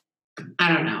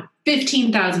 I don't know,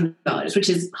 $15,000, which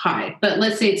is high, but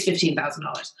let's say it's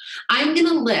 $15,000. I'm going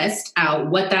to list out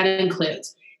what that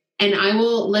includes. And I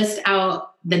will list out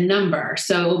the number.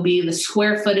 So it will be the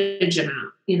square footage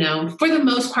amount, you know, for the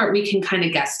most part, we can kind of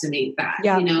guesstimate that,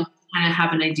 you know, kind of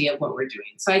have an idea of what we're doing.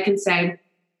 So I can say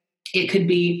it could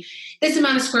be this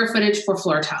amount of square footage for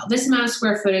floor tile, this amount of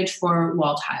square footage for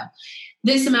wall tile,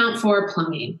 this amount for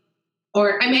plumbing.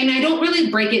 Or, I mean, I don't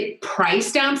really break it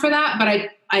price down for that, but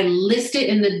I list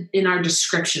it in our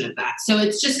description of that. So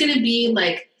it's just going to be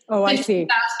like, oh, I see.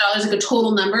 $50,000, like a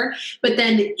total number. But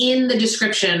then in the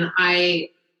description,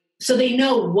 so they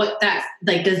know what that,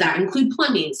 like, does that include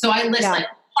plumbing? So I list like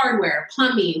hardware,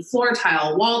 plumbing, floor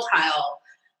tile, wall tile,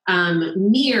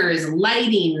 mirrors,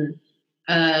 lighting,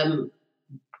 towel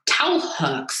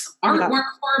hooks, artwork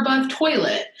for above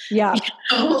toilet. Yeah. You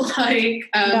know,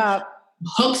 like,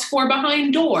 hooks for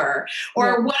behind door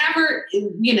or whatever,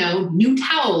 you know, new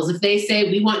towels. If they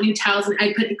say we want new towels, and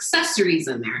I put accessories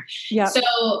in there. Yeah. So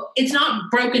it's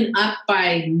not broken up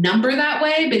by number that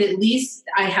way, but at least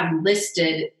I have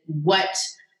listed what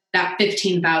that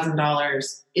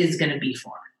 $15,000 is going to be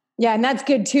for. Yeah. And that's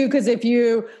good too. Cause if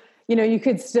you know, you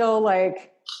could still like,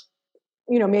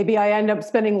 you know, maybe I end up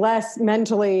spending less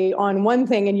mentally on one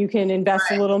thing and you can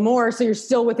invest a little more. So you're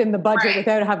still within the budget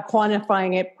without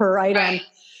quantifying it per item. Right.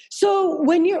 So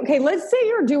when let's say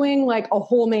you're doing like a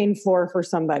whole main floor for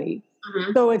somebody.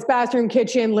 Mm-hmm. So it's bathroom,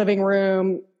 kitchen, living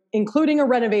room, including a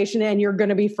renovation, and you're going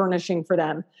to be furnishing for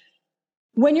them.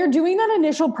 When you're doing that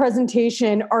initial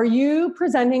presentation, are you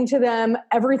presenting to them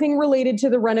everything related to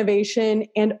the renovation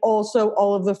and also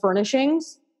all of the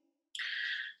furnishings?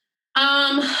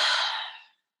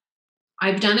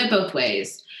 I've done it both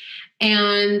ways.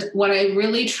 And what I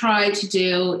really try to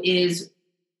do is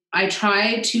I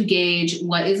try to gauge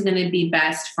what is going to be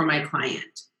best for my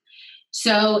client.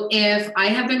 So if I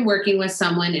have been working with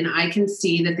someone and I can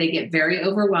see that they get very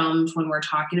overwhelmed when we're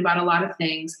talking about a lot of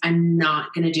things, I'm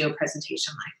not going to do a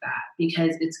presentation like that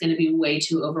because it's going to be way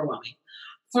too overwhelming.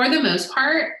 For the most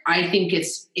part, I think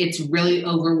it's really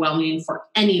overwhelming for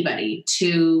anybody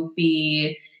to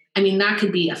be, I mean, that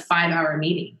could be a 5-hour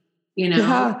meeting. You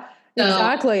know, so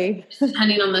exactly.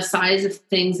 Depending on the size of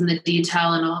things and the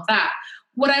detail and all of that.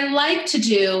 What I like to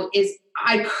do is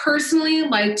I personally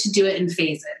like to do it in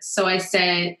phases. So I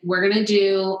say, we're going to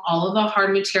do all of the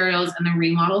hard materials and the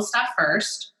remodel stuff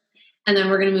first. And then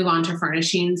we're going to move on to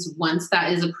furnishings once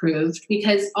that is approved,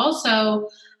 because also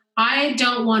I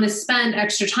don't want to spend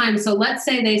extra time. So let's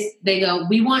say they go,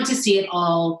 we want to see it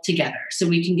all together so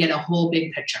we can get a whole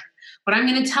big picture. What I'm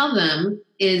going to tell them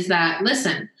is that,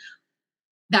 listen,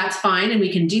 that's fine and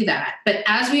we can do that. But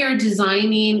as we are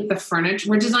designing the furniture,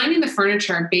 we're designing the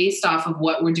furniture based off of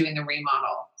what we're doing the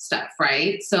remodel stuff,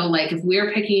 right? So like if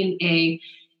we're picking a,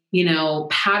 you know,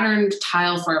 patterned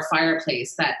tile for a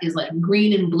fireplace that is like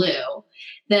green and blue,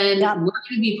 then we're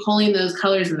going to be pulling those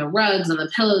colors in the rugs and the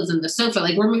pillows and the sofa.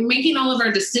 Like we're making all of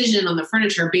our decision on the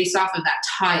furniture based off of that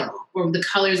tile or the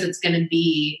colors it's going to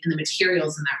be and the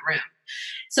materials in that room.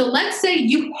 So let's say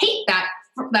you hate that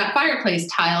fireplace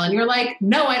tile and you're like,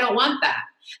 no, I don't want that.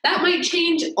 That might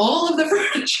change all of the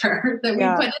furniture that we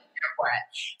put in there for it.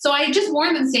 So I just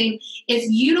warn them saying, if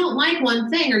you don't like one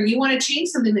thing or you want to change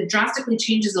something that drastically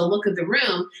changes the look of the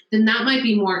room, then that might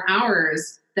be more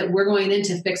hours that we're going in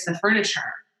to fix the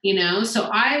furniture, you know? So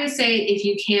I would say if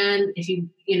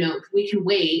we can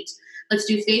wait, let's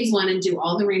do phase 1 and do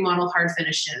all the remodel hard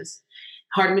finishes,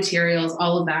 hard materials,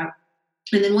 all of that.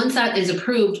 And then once that is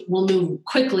approved, we'll move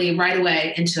quickly right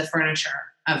away into the furniture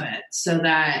of it so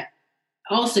that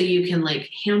also you can like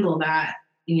handle that,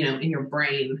 you know, in your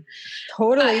brain.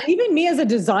 Totally. Even me as a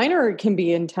designer, it can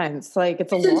be intense. Like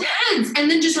it's intense.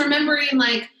 And then just remembering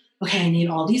like, okay, I need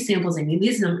all these samples. I need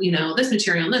these, you know, this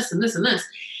material, this and this and this.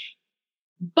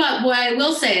 But what I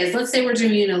will say is, let's say we're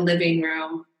doing a living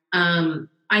room.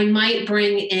 I might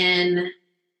bring in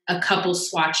a couple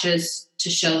swatches to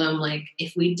show them, like,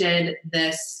 if we did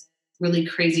this really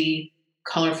crazy,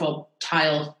 colorful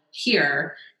tile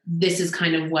here, this is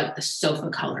kind of what the sofa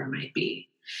color might be.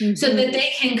 Mm-hmm. So that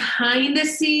they can kind of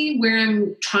see where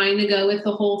I'm trying to go with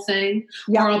the whole thing.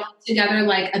 Yeah. Or I'll put together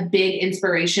like a big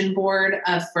inspiration board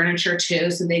of furniture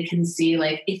too, so they can see,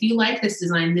 like, if you like this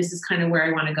design, this is kind of where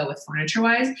I want to go with furniture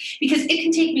wise, because it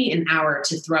can take me an hour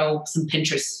to throw some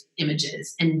Pinterest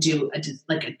images and do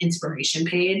like an inspiration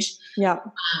page. Yeah.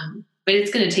 But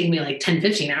it's going to take me like 10,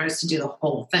 15 hours to do the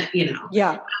whole thing, you know?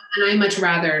 Yeah. And I much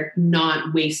rather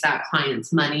not waste that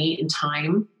client's money and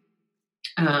time,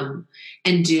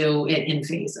 and do it in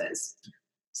phases.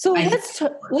 So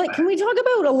can we talk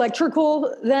about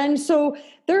electrical then? So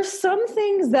there's some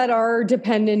things that are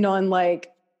dependent on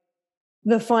like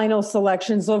the final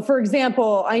selection. So for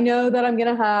example, I know that I'm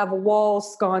going to have wall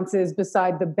sconces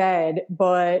beside the bed,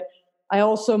 but I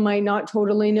also might not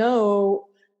totally know.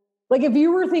 Like if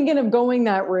you were thinking of going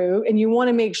that route and you want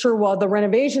to make sure while the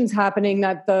renovation's happening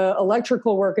that the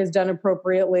electrical work is done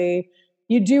appropriately,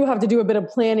 you do have to do a bit of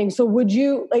planning. So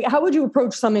how would you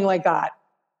approach something like that?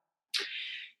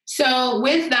 So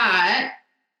with that,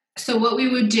 so what we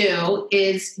would do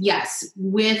is, yes,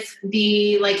 with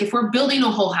if we're building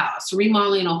a whole house,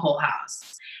 remodeling a whole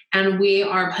house, and we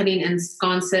are putting in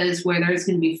sconces where there's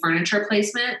going to be furniture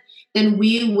placement, then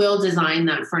we will design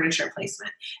that furniture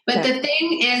placement. But the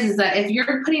thing is that if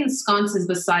you're putting sconces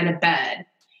beside a bed,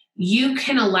 you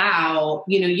can allow,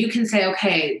 you can say,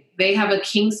 okay, they have a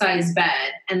king size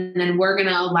bed, and then we're going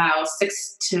to allow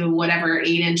 6 to whatever, 8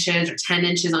 inches or 10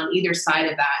 inches on either side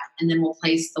of that. And then we'll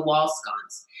place the wall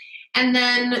sconce. And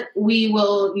then we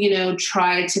will,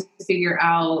 try to figure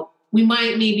out, we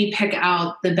might maybe pick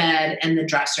out the bed and the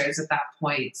dressers at that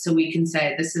point. So we can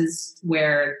say, this is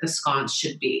where the sconce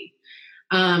should be.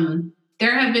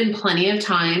 There have been plenty of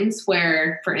times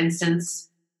where, for instance,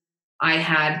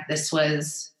 this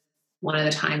was one of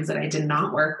the times that I did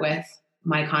not work with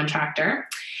my contractor,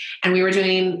 and we were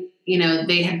doing,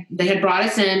 they had brought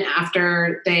us in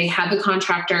after they had the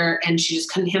contractor, and she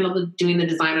just couldn't handle doing the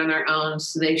design on their own.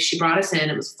 So she brought us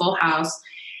in, it was full house.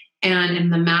 And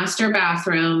in the master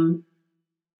bathroom,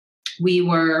 we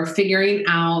were figuring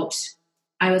out,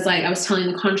 I was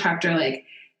telling the contractor, like,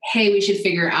 hey, we should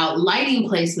figure out lighting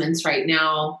placements right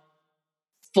now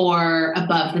for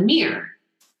above the mirror.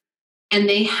 And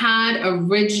they had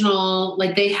original,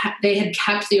 like they had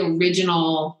kept the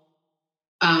original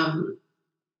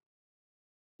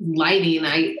lighting.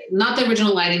 Not the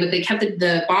original lighting, but they kept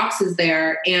the boxes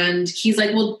there. And he's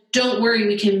like, well, don't worry,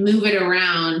 we can move it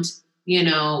around.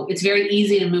 It's very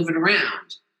easy to move it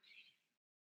around.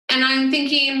 And I'm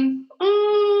thinking,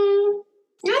 I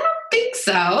don't think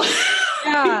so.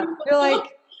 Yeah. You're like,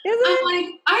 is it? I'm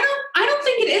like, I don't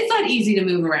think it is that easy to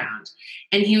move around.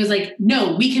 And he was like,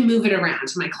 no, we can move it around.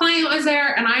 So my client was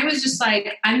there, and I was just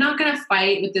like, I'm not going to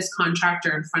fight with this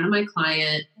contractor in front of my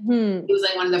client. It was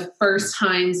like one of the first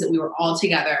times that we were all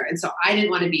together. And so I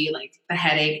didn't want to be like the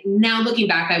headache. Now looking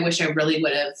back, I wish I really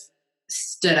would have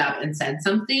stood up and said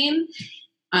something.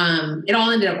 It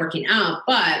all ended up working out.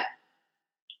 But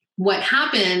what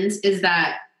happens is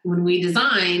that when we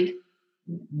designed,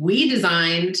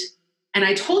 and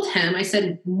I told him, I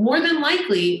said, more than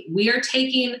likely, we are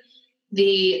taking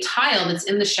the tile that's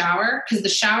in the shower, because the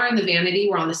shower and the vanity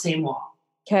were on the same wall.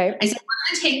 Okay. I said, we're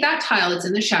going to take that tile that's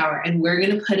in the shower and we're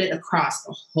going to put it across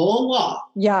the whole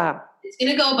wall. Yeah. It's going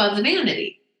to go above the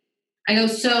vanity. I go,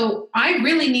 so I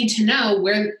really need to know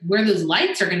where those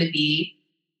lights are going to be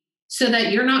so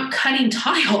that you're not cutting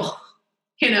tile,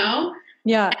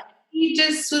 Yeah. And he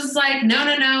just was like, no.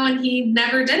 And he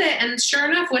never did it. And sure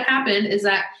enough, what happened is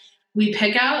that we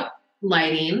pick out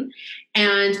lighting,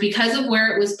 and because of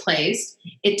where it was placed,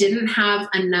 it didn't have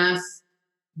enough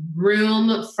room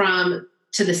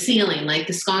to the ceiling. Like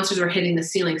the sconces were hitting the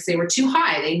ceiling because they were too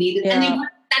high. They needed, and they weren't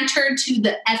centered to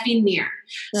the effing mirror.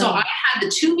 So I had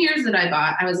the 2 mirrors that I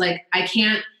bought. I was like, I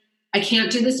can't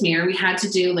do this mirror. We had to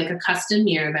do like a custom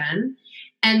mirror then.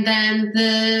 And then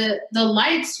the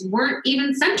lights weren't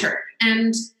even centered.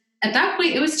 And at that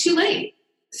point, it was too late.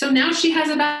 So now she has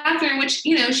a bathroom, which,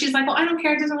 she's like, well, I don't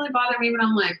care. It doesn't really bother me. But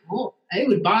I'm like, well, it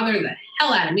would bother the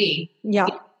hell out of me. Yeah.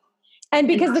 And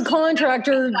because the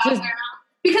contractor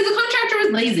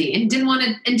was lazy and didn't want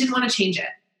to change it.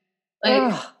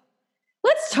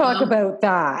 Let's talk about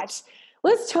that.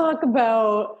 Let's talk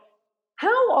about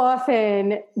how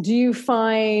often do you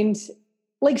find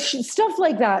like stuff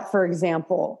like that, for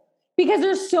example, because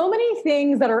there's so many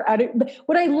things that are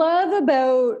what I love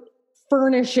about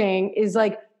furnishing is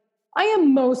like, I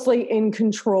am mostly in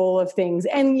control of things.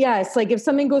 And yes, like if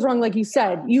something goes wrong, like you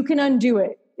said, you can undo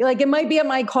it. Like it might be at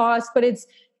my cost, but it's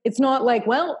not like,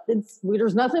 well,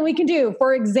 there's nothing we can do.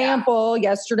 For example,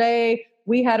 yesterday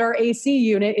we had our AC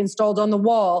unit installed on the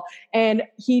wall and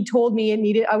he told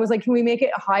me I was like, can we make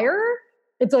it higher?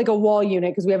 It's like a wall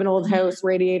unit because we have an old house,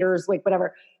 radiators, like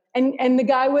whatever. And the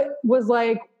guy was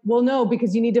like, well, no,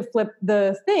 because you need to flip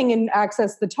the thing and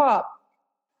access the top.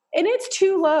 And it's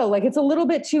too low. Like it's a little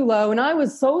bit too low. And I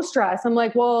was so stressed. I'm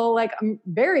like, well, like I'm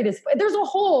very there's a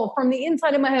hole from the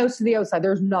inside of my house to the outside.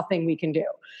 There's nothing we can do.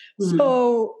 Mm-hmm.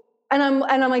 So, and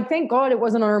I'm like, thank God it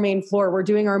wasn't on our main floor. We're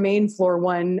doing our main floor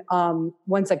one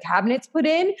once a cabinet's put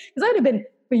in. Because I'd have been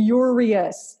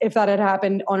furious if that had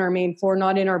happened on our main floor,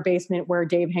 not in our basement where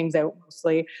Dave hangs out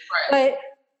mostly. Right. But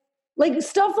like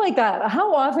stuff like that.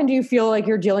 How often do you feel like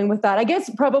you're dealing with that? I guess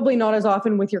probably not as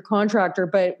often with your contractor,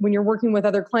 but when you're working with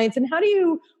other clients, and how do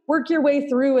you work your way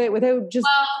through it without just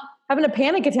having a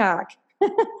panic attack?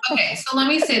 Okay, so let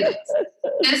me say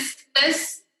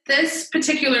this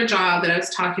particular job that I was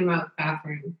talking about, the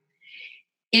bathroom.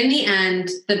 In the end,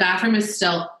 the bathroom is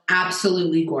still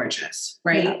absolutely gorgeous,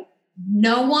 right? Yeah.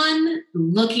 No one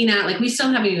looking at, like we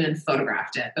still haven't even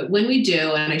photographed it, but when we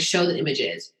do, and I show the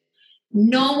images,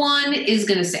 no one is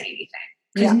going to say anything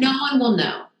because no one will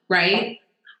know, right?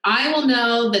 I will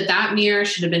know that mirror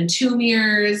should have been 2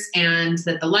 mirrors and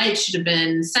that the light should have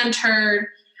been centered,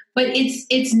 but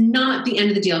it's not the end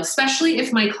of the deal, especially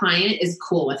if my client is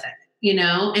cool with it,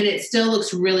 and it still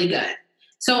looks really good.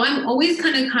 So I'm always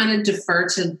kind of defer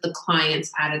to the client's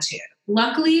attitude.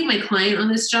 Luckily, my client on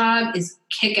this job is a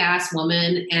kick-ass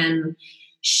woman, and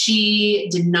she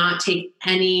did not take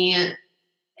any...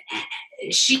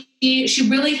 She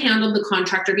really handled the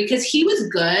contractor because he was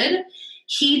good.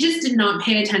 He just did not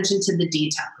pay attention to the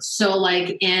details. So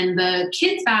like in the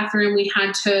kids' bathroom, we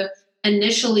had to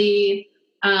initially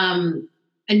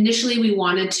we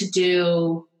wanted to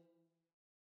do,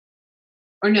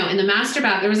 in the master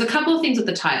bath, there was a couple of things with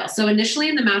the tile. So initially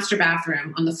in the master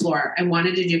bathroom on the floor, I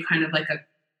wanted to do kind of like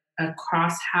a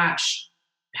crosshatch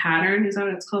pattern. Is that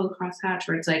what it's called? A crosshatch,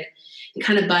 where it's like you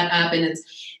kind of butt up and it's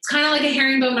kind of like a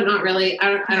herringbone, but not really.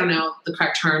 I don't know the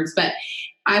correct terms, but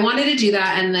I wanted to do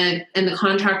that. And the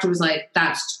contractor was like,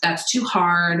 that's too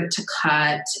hard to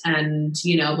cut and,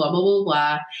 blah, blah, blah,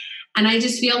 blah. And I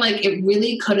just feel like it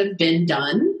really could have been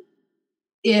done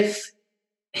if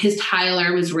his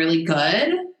tiler was really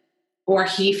good or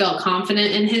he felt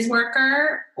confident in his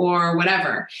worker or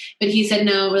whatever. But he said,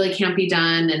 no, it really can't be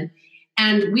done.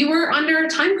 And we were under a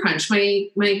time crunch.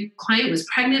 My client was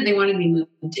pregnant. They wanted me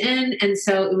moved in. And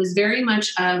so it was very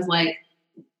much of like,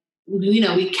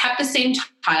 we kept the same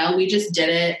tile. We just did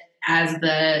it as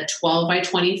the 12 by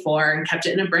 24 and kept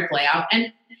it in a brick layout.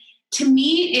 And to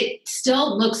me, it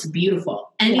still looks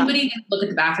beautiful. Anybody can look at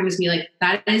the bathroom and be like,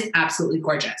 that is absolutely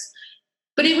gorgeous.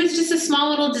 But it was just a small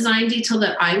little design detail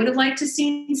that I would have liked to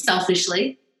see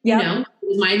selfishly. It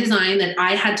was my design that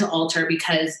I had to alter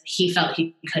because he felt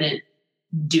he couldn't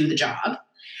do the job.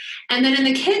 And then in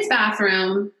the kids'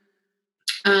 bathroom,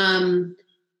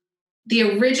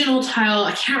 the original tile,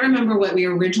 I can't remember what we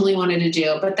originally wanted to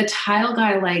do, but the tile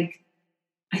guy,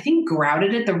 I think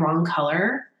grouted it the wrong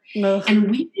color. Ugh. And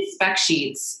we did spec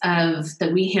sheets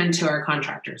that we hand to our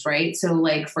contractors, right? So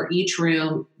for each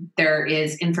room, there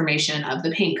is information of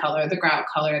the paint color, the grout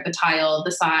color, the tile,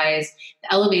 the size,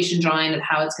 the elevation drawing of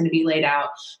how it's going to be laid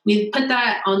out. We put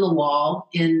that on the wall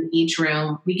in each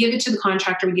room. We give it to the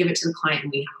contractor, we give it to the client,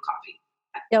 and we have a copy.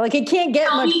 Yeah, it can't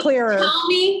get much clearer.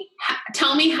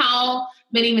 Tell me how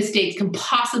many mistakes can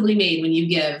possibly be made when you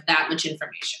give that much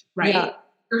information, right? Yeah.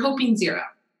 You're hoping zero.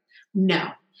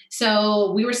 No.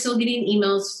 So we were still getting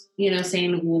emails,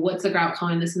 saying, well, what's the grout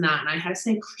color and this and that? And I had to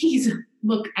say, please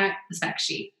look at the spec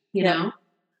sheet, you know?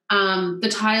 The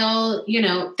tile,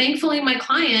 thankfully my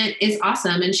client is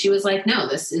awesome. And she was like, no,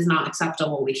 this is not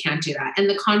acceptable. We can't do that. And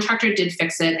the contractor did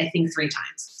fix it, I think 3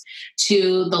 times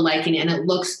to the liking, and it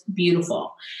looks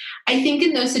beautiful. I think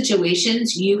in those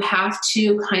situations, you have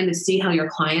to kind of see how your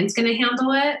client's going to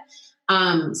handle it.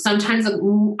 Sometimes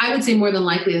I would say more than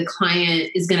likely the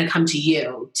client is going to come to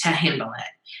you to handle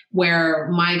it, where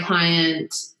my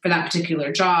client for that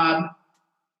particular job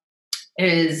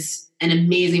is an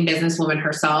amazing businesswoman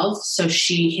herself. So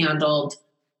she handled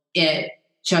it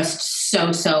just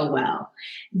so well.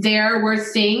 There were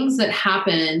things that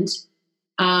happened.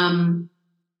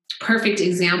 Perfect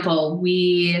example.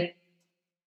 We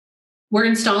were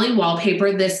installing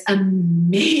wallpaper, this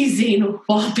amazing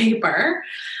wallpaper,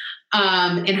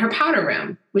 in her powder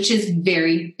room, which is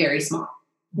very, very small.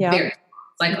 Yeah. Very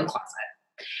small, like a closet.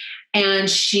 And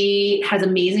she has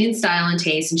amazing style and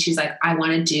taste. And she's like, I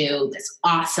want to do this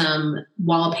awesome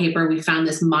wallpaper. We found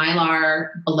this Mylar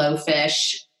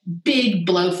blowfish big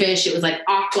blowfish. It was like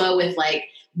aqua with like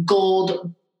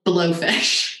gold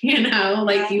blowfish,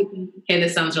 okay,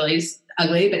 this sounds really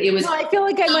ugly, but it was. No, I feel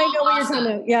like I might know what you're talking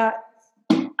about. Yeah.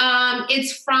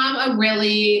 It's from a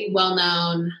really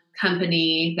well-known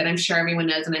company that I'm sure everyone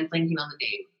knows, and I'm blanking on the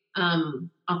name.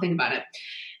 I'll think about it.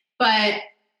 But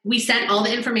we sent all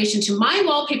the information to my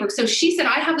wallpaper. So she said,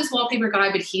 I have this wallpaper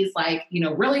guy, but he's like,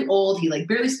 really old. He like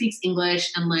barely speaks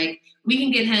English, and like, we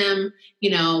can get him,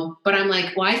 but I'm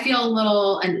like, well, I feel a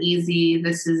little uneasy.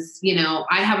 This is,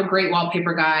 I have a great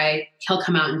wallpaper guy. He'll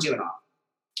come out and do it all.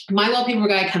 My wallpaper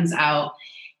guy comes out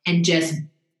and just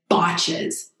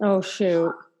botches. Oh,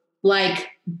 shoot. Like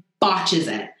botches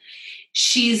it.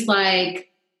 She's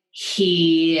like,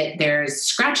 there's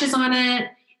scratches on it.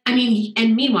 I mean,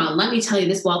 and meanwhile, let me tell you,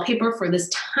 this wallpaper for this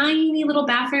tiny little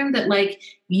bathroom that like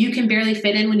you can barely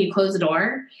fit in when you close the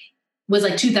door was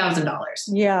like $2,000.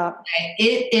 Yeah. Okay?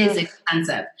 It is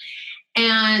expensive.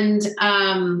 And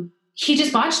he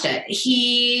just botched it.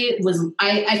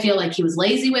 I feel like he was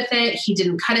lazy with it. He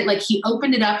didn't cut it. Like he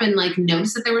opened it up and like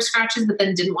noticed that there were scratches, but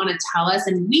then didn't want to tell us.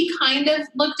 And we kind of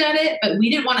looked at it, but we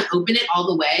didn't want to open it all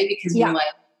the way because we were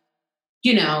like,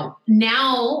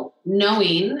 now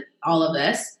knowing all of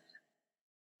this,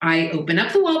 I open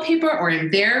up the wallpaper, or I'm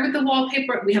there with the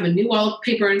wallpaper. We have a new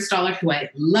wallpaper installer who I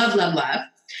love, love, love.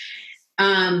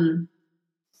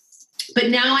 But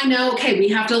now I know, okay, we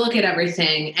have to look at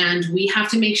everything, and we have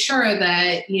to make sure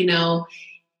that,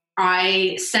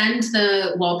 I sent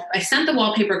the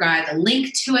wallpaper guy the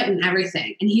link to it and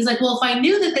everything. And he's like, well, if I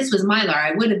knew that this was Mylar,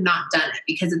 I would have not done it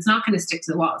because it's not going to stick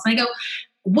to the walls. And I go,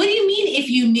 what do you mean if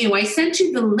you knew? I sent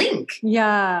you the link.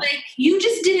 Yeah. Like you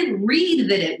just didn't read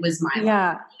that it was Mylar.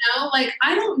 Yeah. Like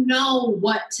I don't know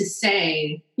what to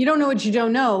say. You don't know what you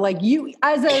don't know. Like you,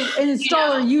 as an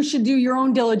installer, you should do your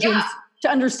own diligence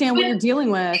to understand what you're dealing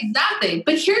with. Exactly.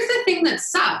 But here's the thing that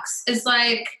sucks is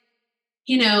like,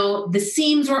 the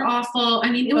seams were awful.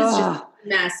 I mean, it was just a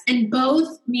mess. And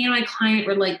both me and my client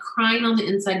were like crying on the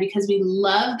inside because we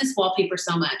love this wallpaper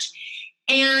so much.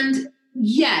 And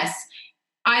yes,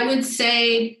 I would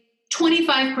say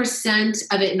 25%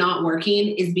 of it not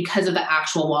working is because of the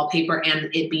actual wallpaper and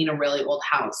it being a really old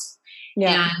house.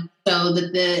 Yeah. And so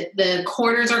the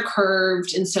corners are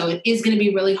curved. And so it is going to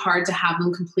be really hard to have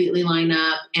them completely line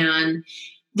up. And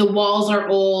the walls are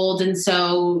old. And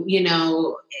so,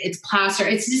 it's plaster.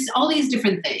 It's just all these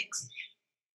different things.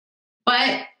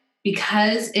 But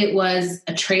because it was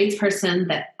a tradesperson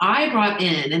that I brought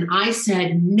in and I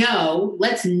said, no,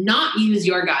 let's not use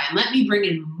your guy and let me bring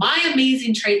in my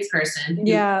amazing tradesperson who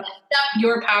set up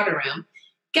your powder room.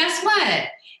 Guess what?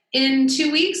 In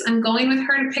 2 weeks, I'm going with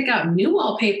her to pick out new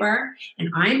wallpaper and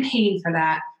I'm paying for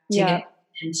that to get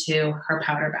into her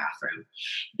powder bathroom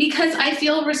because I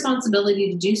feel a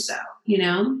responsibility to do so,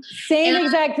 Same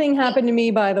exact thing happened to me,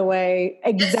 by the way.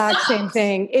 Exact same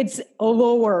thing. It's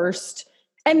the worst.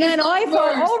 And then I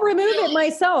thought, I'll remove it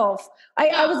myself.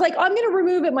 I was like, I'm going to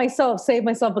remove it myself, save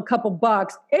myself a couple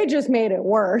bucks. It just made it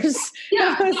worse.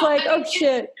 Yeah, I was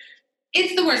shit.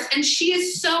 It's the worst. And she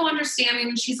is so understanding.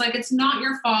 And she's like, it's not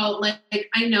your fault. Like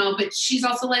I know, but she's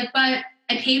also like, but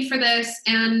I paid for this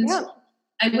and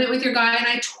I went with your guy and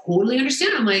I totally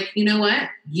understand. I'm like, you know what?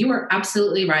 You are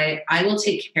absolutely right. I will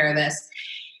take care of this.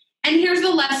 And here's the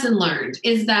lesson learned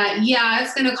is that,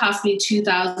 it's going to cost me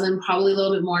 $2,000, probably a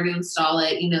little bit more to install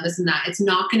it, this and that. It's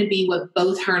not going to be what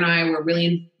both her and I were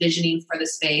really envisioning for the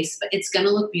space, but it's going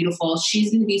to look beautiful.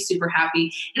 She's going to be super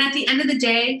happy. And at the end of the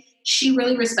day, she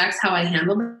really respects how I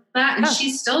handled that. And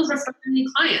she's still referring me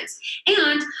clients.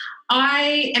 And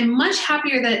I am much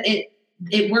happier that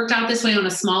it worked out this way on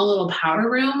a small little powder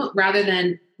room rather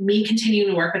than me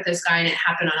continuing to work with this guy and it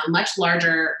happened on a much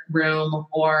larger room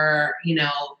or,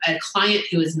 a client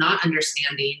who is not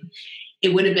understanding.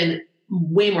 It would have been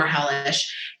way more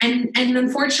hellish. And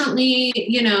unfortunately,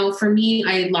 for me,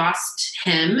 I lost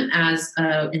him as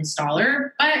an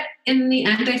installer, but in the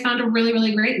end, I found a really,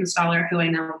 really great installer who I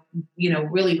now,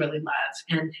 really, really love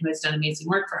and who has done amazing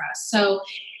work for us. So,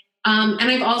 and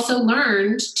I've also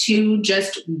learned to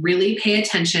just really pay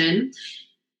attention.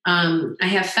 I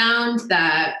have found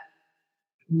that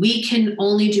we can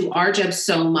only do our job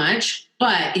so much,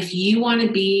 but if you want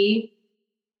to be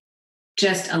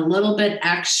just a little bit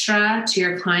extra to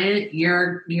your client,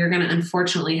 you're going to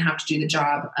unfortunately have to do the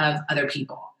job of other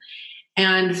people.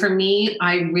 And for me,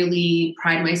 I really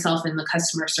pride myself in the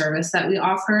customer service that we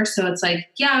offer. So it's like,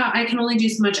 I can only do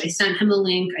so much. I sent him the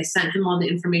link. I sent him all the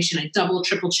information. I double,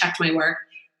 triple checked my work.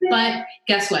 But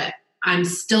guess what? I'm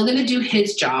still going to do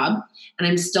his job And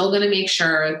I'm still going to make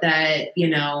sure that,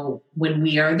 when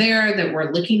we are there, that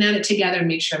we're looking at it together and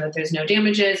make sure that there's no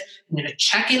damages. I'm going to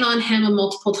check in on him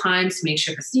multiple times to make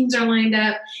sure the seams are lined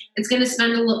up. It's going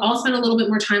to I'll spend a little bit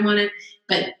more time on it,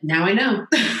 but now I know.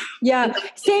 Yeah.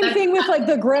 Same thing with like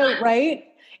the grout, right?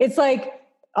 It's like,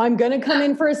 I'm going to come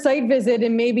in for a site visit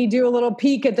and maybe do a little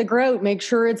peek at the grout, make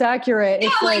sure it's accurate. Yeah,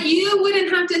 it's like you wouldn't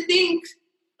have to think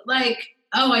like,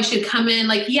 oh, I should come in.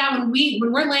 Like, yeah, when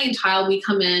we're laying tile, we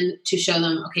come in to show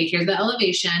them, okay, here's the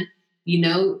elevation,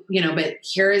 but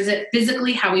here is it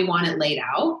physically how we want it laid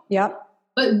out. Yep.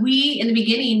 But we, in the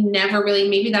beginning, never really,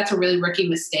 maybe that's a really rookie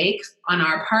mistake on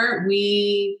our part.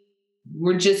 We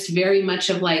were just very much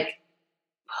of like,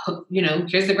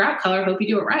 here's the grout color. Hope you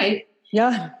do it right.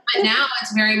 Yeah. But now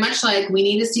it's very much like we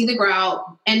need to see the grout,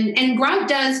 and grout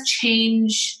does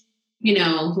change,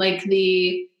 like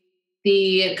the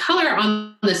color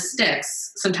on the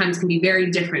sticks sometimes can be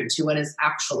very different to what is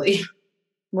actually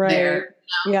there.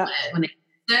 Yeah. When it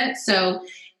hits it. So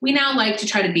we now like to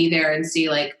try to be there and see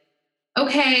like,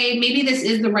 okay, maybe this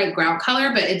is the right grout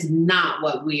color, but it's not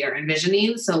what we are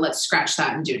envisioning. So let's scratch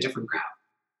that and do a different grout,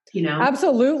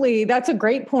 Absolutely. That's a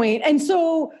great point. And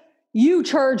so you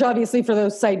charge obviously for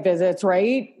those site visits,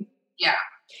 right? Yeah.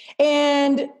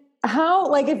 And how,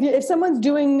 like if someone's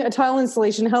doing a tile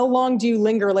installation, how long do you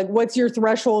linger? Like what's your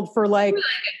threshold for like an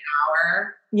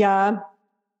hour? Yeah.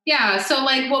 Yeah. So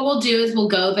like what we'll do is we'll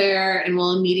go there and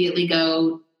we'll immediately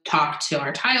go talk to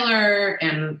our tiler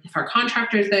and if our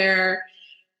contractor's there,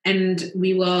 and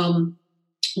we will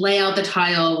lay out the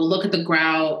tile. We'll look at the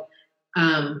grout.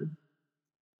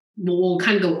 We'll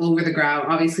kind of go over the grout.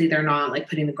 Obviously they're not like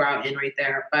putting the grout in right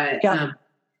there, but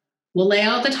we'll lay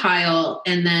out the tile.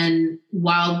 And then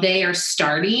while they are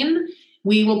starting,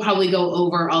 we will probably go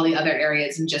over all the other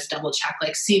areas and just double check,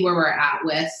 like see where we're at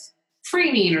with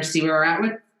framing or see where we're at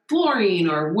with flooring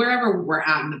or wherever we're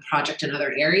at in the project in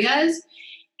other areas.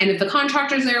 And if the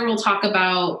contractor's there, we'll talk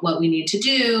about what we need to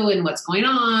do and what's going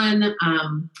on.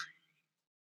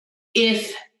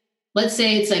 If let's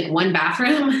say it's like one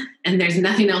bathroom and there's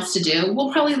nothing else to do,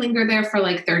 we'll probably linger there for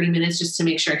like 30 minutes just to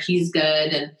make sure he's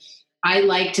good. And I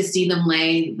like to see them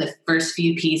lay the first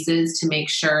few pieces to make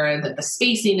sure that the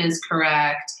spacing is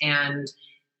correct and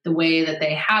the way that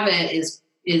they have it is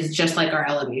just like our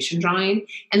elevation drawing.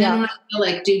 And then when I feel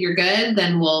like, dude, you're good,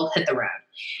 then we'll hit the road.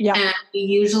 Yeah. And we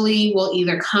usually will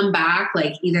either come back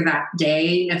like either that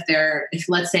day, if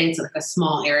let's say it's like a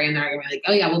small area and they're going to be like,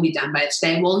 oh yeah, we'll be done by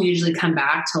today. We'll usually come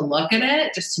back to look at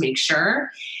it just to make sure,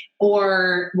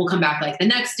 or we'll come back like the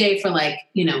next day for like,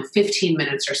 15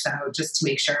 minutes or so, just to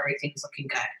make sure everything's looking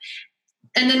good.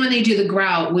 And then when they do the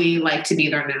grout, we like to be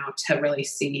there now to really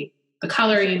see the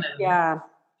coloring and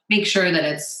make sure that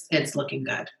it's looking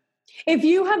good. If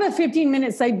you have a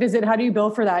 15-minute site visit, how do you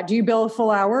bill for that? Do you bill a full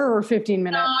hour or 15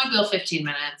 minutes? No, I bill 15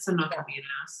 minutes. I'm not going to be an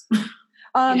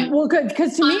ass. Well, good.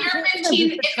 Because to me,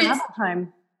 15, it's travel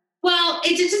time. Well,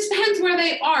 it just depends where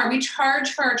they are. We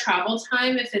charge for our travel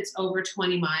time if it's over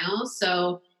 20 miles.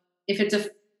 So if it's a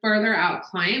further out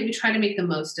client, we try to make the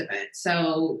most of it.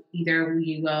 So either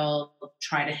we will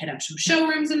try to hit up some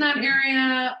showrooms in that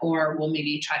area, or we'll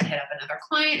maybe try to hit up another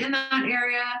client in that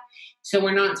area. So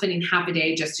we're not spending half a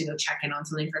day just to go check in on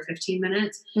something for 15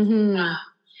 minutes. Mm-hmm.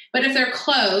 But if they're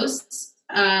close,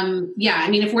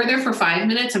 if we're there for 5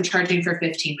 minutes, I'm charging for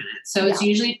 15 minutes. So it's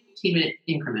usually 15-minute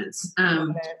increments.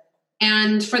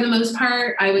 And for the most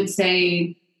part, I would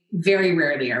say very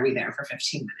rarely are we there for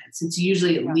 15 minutes. It's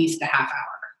usually at least a half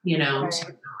hour,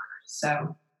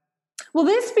 So. Well,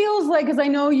 this feels like, because I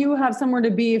know you have somewhere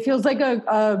to be, it feels like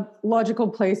a logical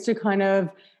place to kind of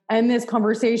end this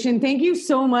conversation. Thank you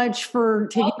so much for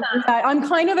taking that. I'm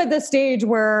kind of at the stage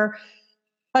where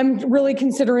I'm really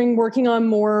considering working on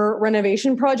more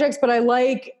renovation projects, but I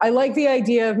like the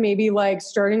idea of maybe like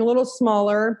starting a little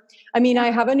smaller. I mean,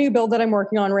 I have a new build that I'm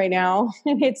working on right now,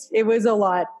 and it was a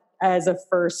lot as a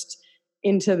first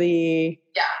into the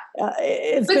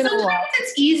it's but been sometimes a lot.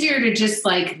 It's easier to just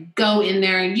like go in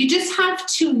there. You just have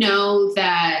to know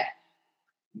that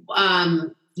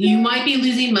you might be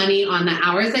losing money on the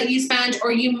hours that you spend,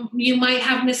 or you might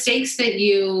have mistakes that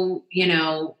you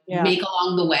make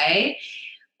along the way.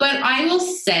 But I will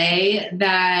say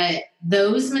that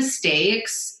those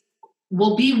mistakes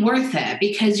will be worth it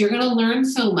because you're going to learn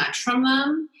so much from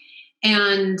them,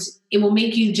 and it will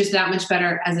make you just that much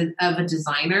better of a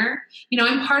designer.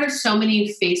 I'm part of so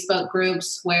many Facebook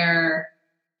groups where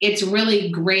it's really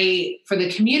great for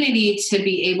the community to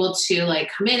be able to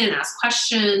like come in and ask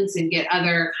questions and get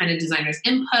other kind of designers'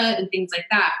 input and things like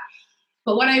that.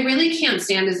 But what I really can't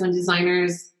stand is when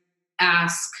designers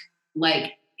ask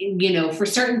like for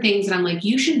certain things that I'm like,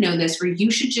 you should know this, or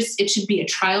it should be a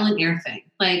trial and error thing.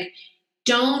 Like,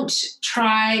 don't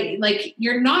try, like,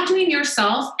 you're not doing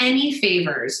yourself any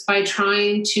favors by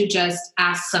trying to just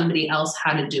ask somebody else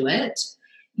how to do it.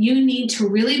 You need to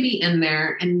really be in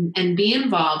there and be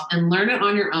involved and learn it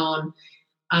on your own.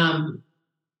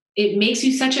 It makes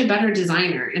you such a better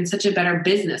designer and such a better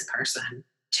business person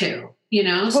too,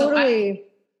 Totally. So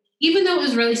even though it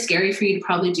was really scary for you to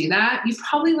probably do that, you've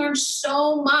probably learned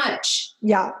so much.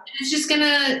 Yeah. And it's just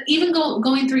gonna, even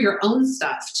going through your own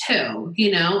stuff too,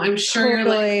 I'm sure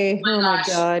Totally. you're like, oh my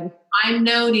God. I'm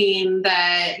noting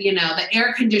that, the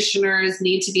air conditioners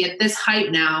need to be at this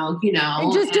height now,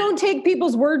 And just don't take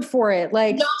people's word for it.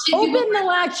 Like, open the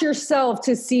latch yourself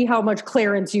to see how much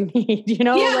clearance you need,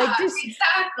 Yeah, like just,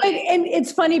 exactly. And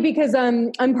it's funny because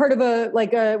I'm part of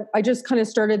I just kind of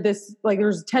started this, like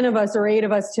there's 10 of us or 8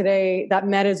 of us today that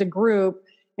met as a group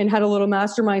and had a little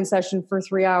mastermind session for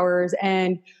 3 hours.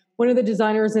 And one of the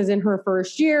designers is in her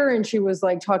first year, and she was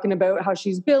like talking about how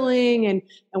she's billing, and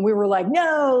we were like,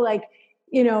 no, like,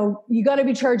 you got to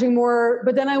be charging more.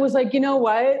 But then I was like, you know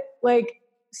what? Like,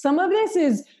 some of this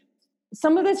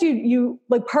you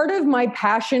like, part of my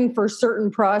passion for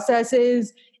certain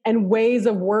processes and ways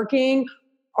of working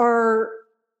are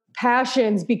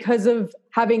passions because of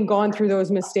having gone through those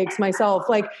mistakes myself.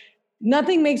 Like,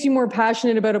 nothing makes you more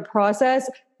passionate about a process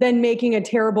than making a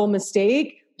terrible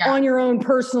mistake on your own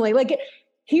personally. Like,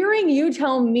 hearing you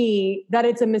tell me that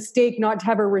it's a mistake not to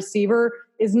have a receiver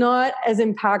is not as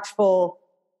impactful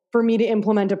for me to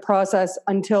implement a process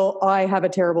until I have a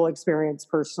terrible experience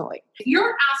personally.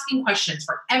 You're asking questions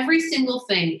for every single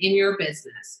thing in your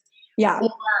business. Yeah.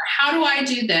 Or how do I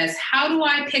do this? How do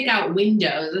I pick out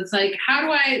windows? It's like, how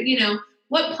do I,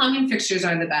 what plumbing fixtures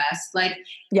are the best? Like,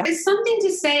 it's something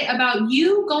to say about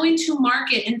you going to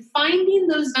market and finding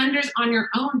those vendors on your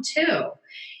own too.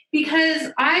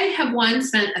 Because I have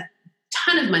spent a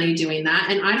ton of money doing that,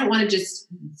 and I don't want to just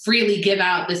freely give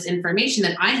out this information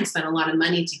that I have spent a lot of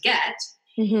money to get.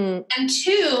 Mm-hmm. And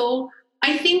 2,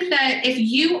 I think that if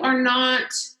you are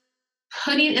not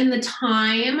putting in the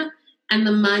time and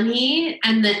the money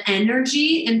and the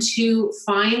energy into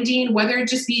finding, whether it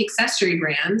just be accessory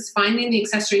brands, finding the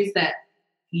accessories that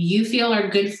you feel are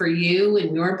good for you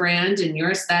and your brand and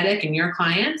your aesthetic and your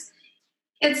clients,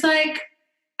 it's like,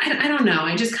 I don't know.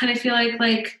 I just kind of feel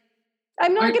like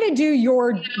I'm not going to do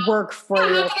your work for you.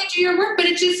 I'm not going to do your work, but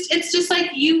it's just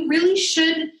like, you really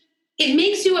should. It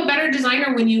makes you a better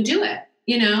designer when you do it.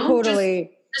 Totally.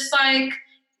 Just like,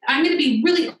 I'm going to be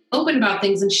really open about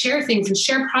things and share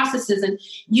processes, and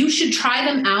you should try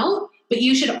them out. But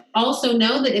you should also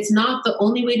know that it's not the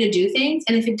only way to do things.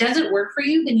 And if it doesn't work for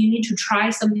you, then you need to try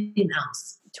something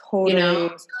else. Totally. So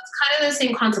it's kind of the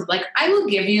same concept. Like, I will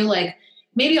give you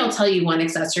maybe I'll tell you one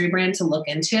accessory brand to look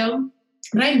into,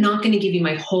 but I'm not going to give you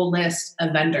my whole list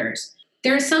of vendors.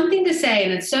 There's something to say,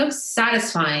 and it's so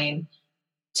satisfying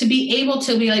to be able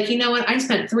to be like, you know what? I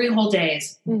spent 3 whole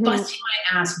days busting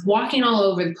my ass, walking all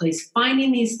over the place,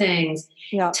 finding these things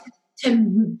to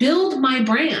build my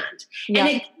brand. And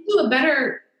it gives you a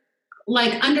better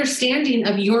understanding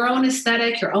of your own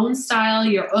aesthetic, your own style,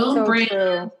 your own brand.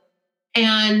 True.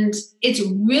 And it's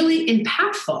really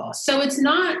impactful. So it's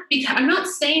not because I'm not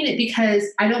saying it because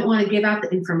I don't want to give out the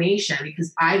information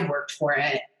because I've worked for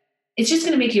it. It's just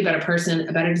going to make you a better person,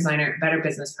 a better designer, a better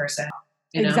business person.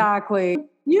 Exactly.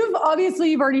 You've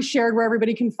already shared where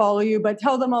everybody can follow you, but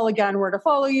tell them all again where to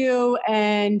follow you.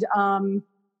 And, So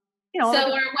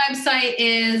our website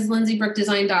is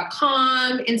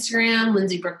lindsaybrookdesign.com, Instagram,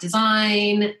 Lindsay Brook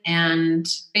Design, and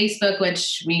Facebook,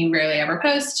 which we rarely ever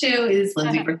post to, is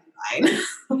Lindsay Brook Design.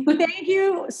 Thank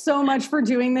you so much for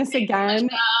doing this again.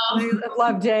 I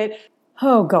loved it.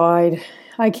 Oh God,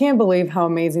 I can't believe how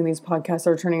amazing these podcasts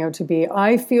are turning out to be.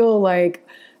 I feel like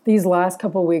these last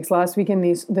couple of weeks, last week and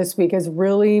this week, has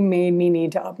really made me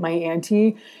need to up my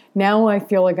ante. Now I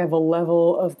feel like I have a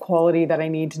level of quality that I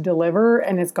need to deliver,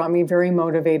 and it's got me very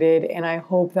motivated. And I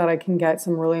hope that I can get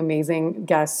some really amazing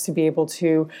guests to be able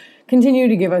to continue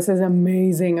to give us as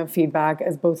amazing of feedback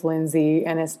as both Lindsay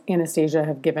and Anastasia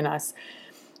have given us.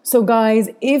 So guys,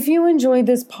 if you enjoyed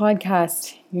this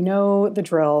podcast, you know the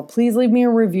drill. Please leave me a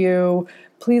review.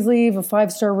 Please leave a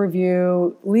 5-star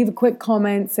review. Leave a quick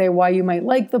comment. Say why you might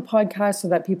like the podcast so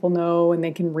that people know and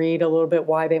they can read a little bit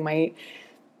why they might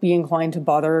be inclined to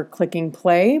bother clicking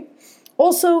play.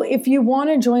 Also, if you want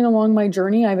to join along my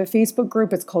journey, I have a Facebook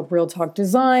group. It's called Real Talk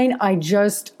Design. I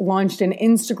just launched an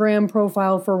Instagram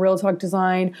profile for Real Talk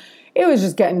Design. It was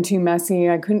just getting too messy.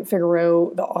 I couldn't figure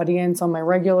out the audience on my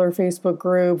regular Facebook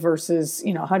group versus,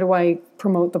 how do I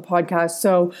promote the podcast?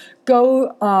 So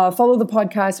go follow the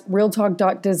podcast,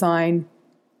 realtalk.design.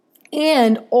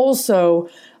 And also,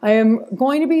 I am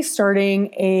going to be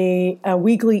starting a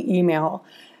weekly email.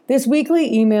 This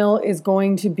weekly email is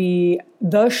going to be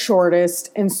the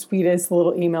shortest and sweetest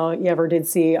little email you ever did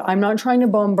see. I'm not trying to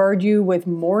bombard you with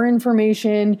more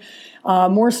information,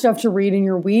 more stuff to read in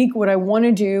your week. What I want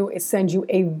to do is send you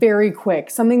a very quick,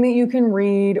 something that you can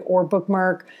read or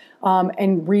bookmark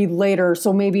and read later.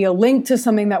 So maybe a link to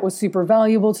something that was super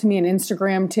valuable to me, an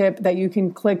Instagram tip that you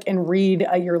can click and read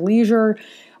at your leisure,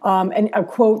 and a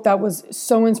quote that was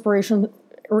so inspirational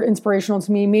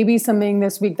to me, maybe something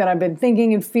this week that I've been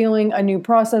thinking and feeling, a new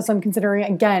process I'm considering.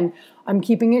 Again, I'm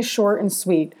keeping it short and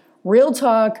sweet. Real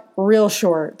talk, real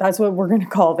short. That's what we're going to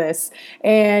call this.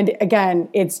 And again,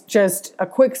 it's just a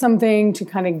quick something to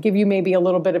kind of give you maybe a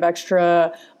little bit of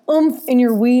extra oomph in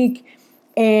your week.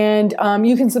 And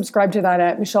you can subscribe to that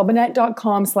at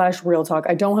michellebennett.com/realtalk.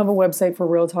 I don't have a website for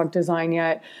Real Talk Design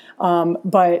yet,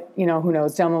 but who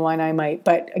knows, down the line I might.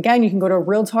 But again, you can go to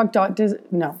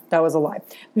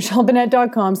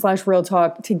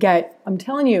michellebennett.com/realtalk to get, I'm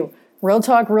telling you, real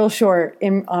talk, real short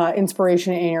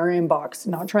inspiration in your inbox.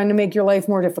 Not trying to make your life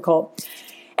more difficult.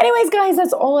 Anyways, guys,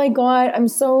 that's all I got. I'm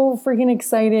so freaking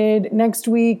excited. Next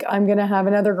week, I'm going to have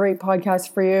another great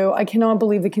podcast for you. I cannot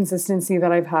believe the consistency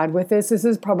that I've had with this. This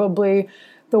is probably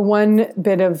the one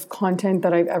bit of content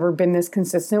that I've ever been this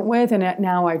consistent with. And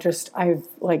now I've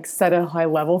set a high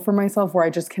level for myself where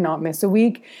I just cannot miss a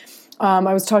week.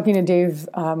 I was talking to Dave,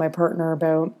 my partner,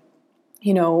 about,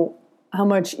 how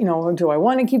much, do I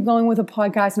want to keep going with a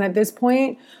podcast? And at this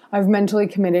point, I've mentally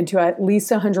committed to at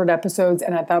least 100 episodes.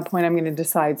 And at that point, I'm going to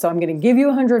decide. So I'm going to give you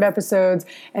 100 episodes,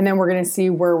 and then we're going to see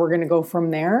where we're going to go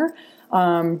from there.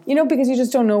 Because you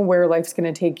just don't know where life's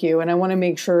going to take you. And I want to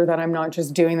make sure that I'm not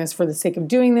just doing this for the sake of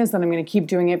doing this, that I'm going to keep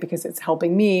doing it because it's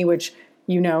helping me, which,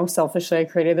 selfishly, I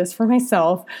created this for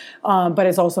myself, but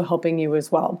it's also helping you as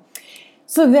well.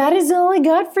 So that is all I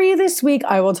got for you this week.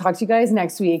 I will talk to you guys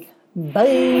next week.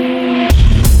 Bye.